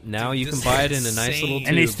 yep. Now Dude, you this can buy it is in a nice insane. little tube.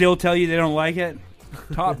 And they still tell you they don't like it?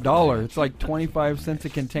 Top dollar. It's like 25 cents a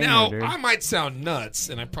container, Now, dude. I might sound nuts,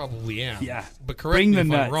 and I probably am. Yeah. But correct Bring me the if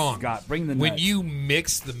nuts, I'm wrong. Scott. Bring the When nuts. you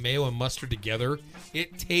mix the mayo and mustard together,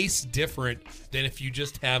 it tastes different than if you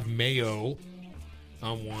just have mayo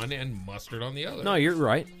on one and mustard on the other. No, you're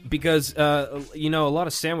right because a lot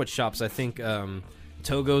of sandwich shops. I think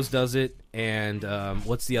Togo's does it, and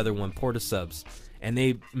what's the other one? Porta Subs, and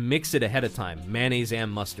they mix it ahead of time, mayonnaise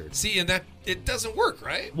and mustard. See, and that it doesn't work,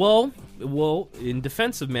 right? Well, in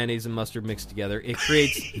defense of mayonnaise and mustard mixed together, it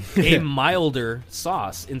creates a milder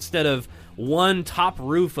sauce instead of one top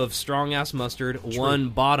roof of strong ass mustard, one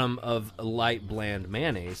bottom of light bland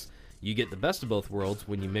mayonnaise. You get the best of both worlds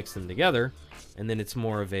when you mix them together, and then it's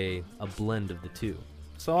more of a blend of the two.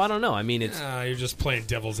 So I don't know. I mean, it's You're just playing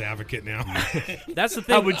devil's advocate now. that's the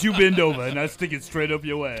thing. How would you bend over and I stick it straight up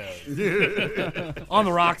your ass? On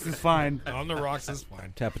the rocks is fine. On the rocks is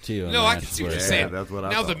fine. Tapatio. And No, I ranch can is see what where you're it's saying. at. that's what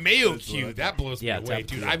I now the thought. mayo cube that blows Yeah, me away,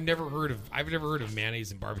 dude. Tapatio. I've never heard of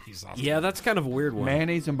mayonnaise and barbecue sauce. Yeah, that's kind of a weird one.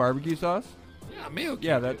 Mayonnaise and barbecue sauce? Yeah, mayo cube.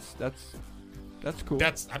 Yeah, that's cool.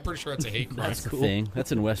 I'm pretty sure that's a hate crime. That's The cool. thing.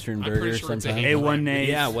 That's in Western I'm pretty Burger sure it's a sometimes. hate A1 nays.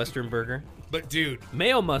 Yeah, Western Burger. But dude,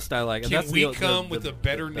 Mayo must I like. can That's we the, come the, with the a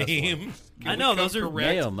better best name? one. Can I we know, come those are- correct?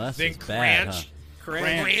 Mayo must Then is bad, Cranch.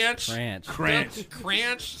 Cranch. Cranch. Cranch.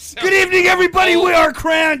 Cranch. sounds- Good evening, everybody. We are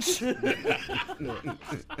Cranch. What a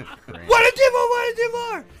dimmer, what a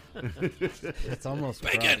dimmer. It's almost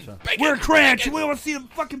Bacon! Garage, Bacon! We're Cranch. Bacon! We want to see the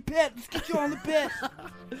fucking pit. Let's get you on the pit.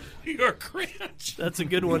 You're Cranch. That's a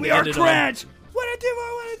good one. We to are end it on. Cranch. What I do more?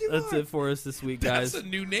 What I do That's more? it for us this week, That's guys. a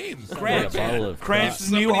new name. Cranch. Like a bottle of Cranch, crop.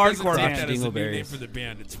 the new Somebody doesn't hardcore take band. that as a new name Dingleberries. for the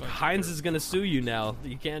band. It's fucking Heinz is going to sue you now.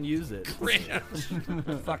 You can't use it.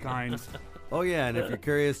 Cranch. Fuck Heinz. Oh yeah, and if you're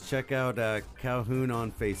curious, check out Calhoun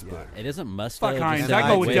on Facebook. It isn't Musto. Fuck just Heinz. sounds I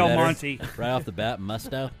go with way Del better. Monte. Right off the bat,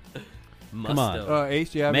 Musto. Come on. Musto. Ace,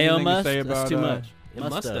 do you have Mayo anything must? to say That's about too much. Yeah,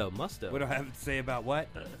 Musto. What do I have to say about what?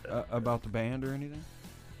 About the band or anything?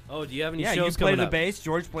 Oh, do you have any Yeah, you shows play coming the up? bass.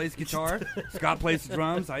 George plays guitar. Scott plays the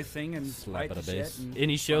drums. I sing and Slap write at the a bass. shit. And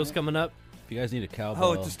Any shows coming up? If you guys need a cowbell,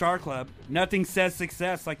 oh, it's the Star Club. Nothing says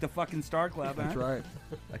success like the fucking Star Club. That's huh? right.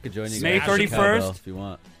 I could join you May guys. with a 31st. cowbell if you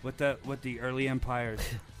want. With the early empires.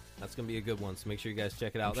 That's going to be a good one, so make sure you guys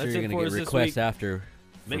check it out. I'm sure That's you're it gonna for get us this requests week. after.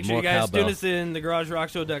 For Make sure more you guys cowbell. tune us in,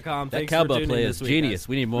 thegaragerockshow.com. That Thanks cowbell for tuning play in is this week, genius. guys.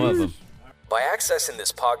 We need more of them. By accessing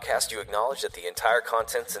this podcast, you acknowledge that the entire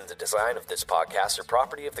contents and the design of this podcast are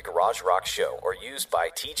property of the Garage Rock Show or used by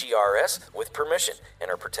TGRS with permission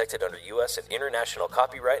and are protected under U.S. and international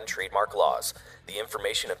copyright and trademark laws. The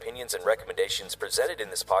information, opinions, and recommendations presented in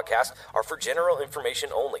this podcast are for general information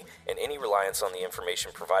only, and any reliance on the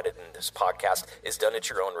information provided in this podcast is done at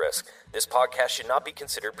your own risk. This podcast should not be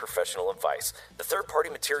considered professional advice. The third-party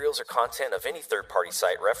materials or content of any third-party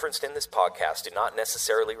site referenced in this podcast do not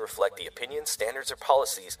necessarily reflect the opinions, standards, or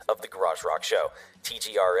policies of the Garage Rock Show.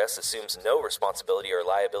 TGRS assumes no responsibility or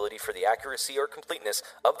liability for the accuracy or completeness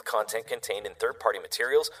of the content contained in third-party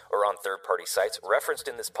materials or on third-party sites referenced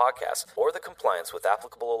in this podcast, or the compliance with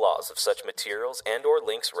applicable laws of such materials and or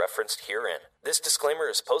links referenced herein. This disclaimer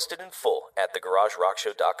is posted in full at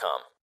thegaragerockshow.com.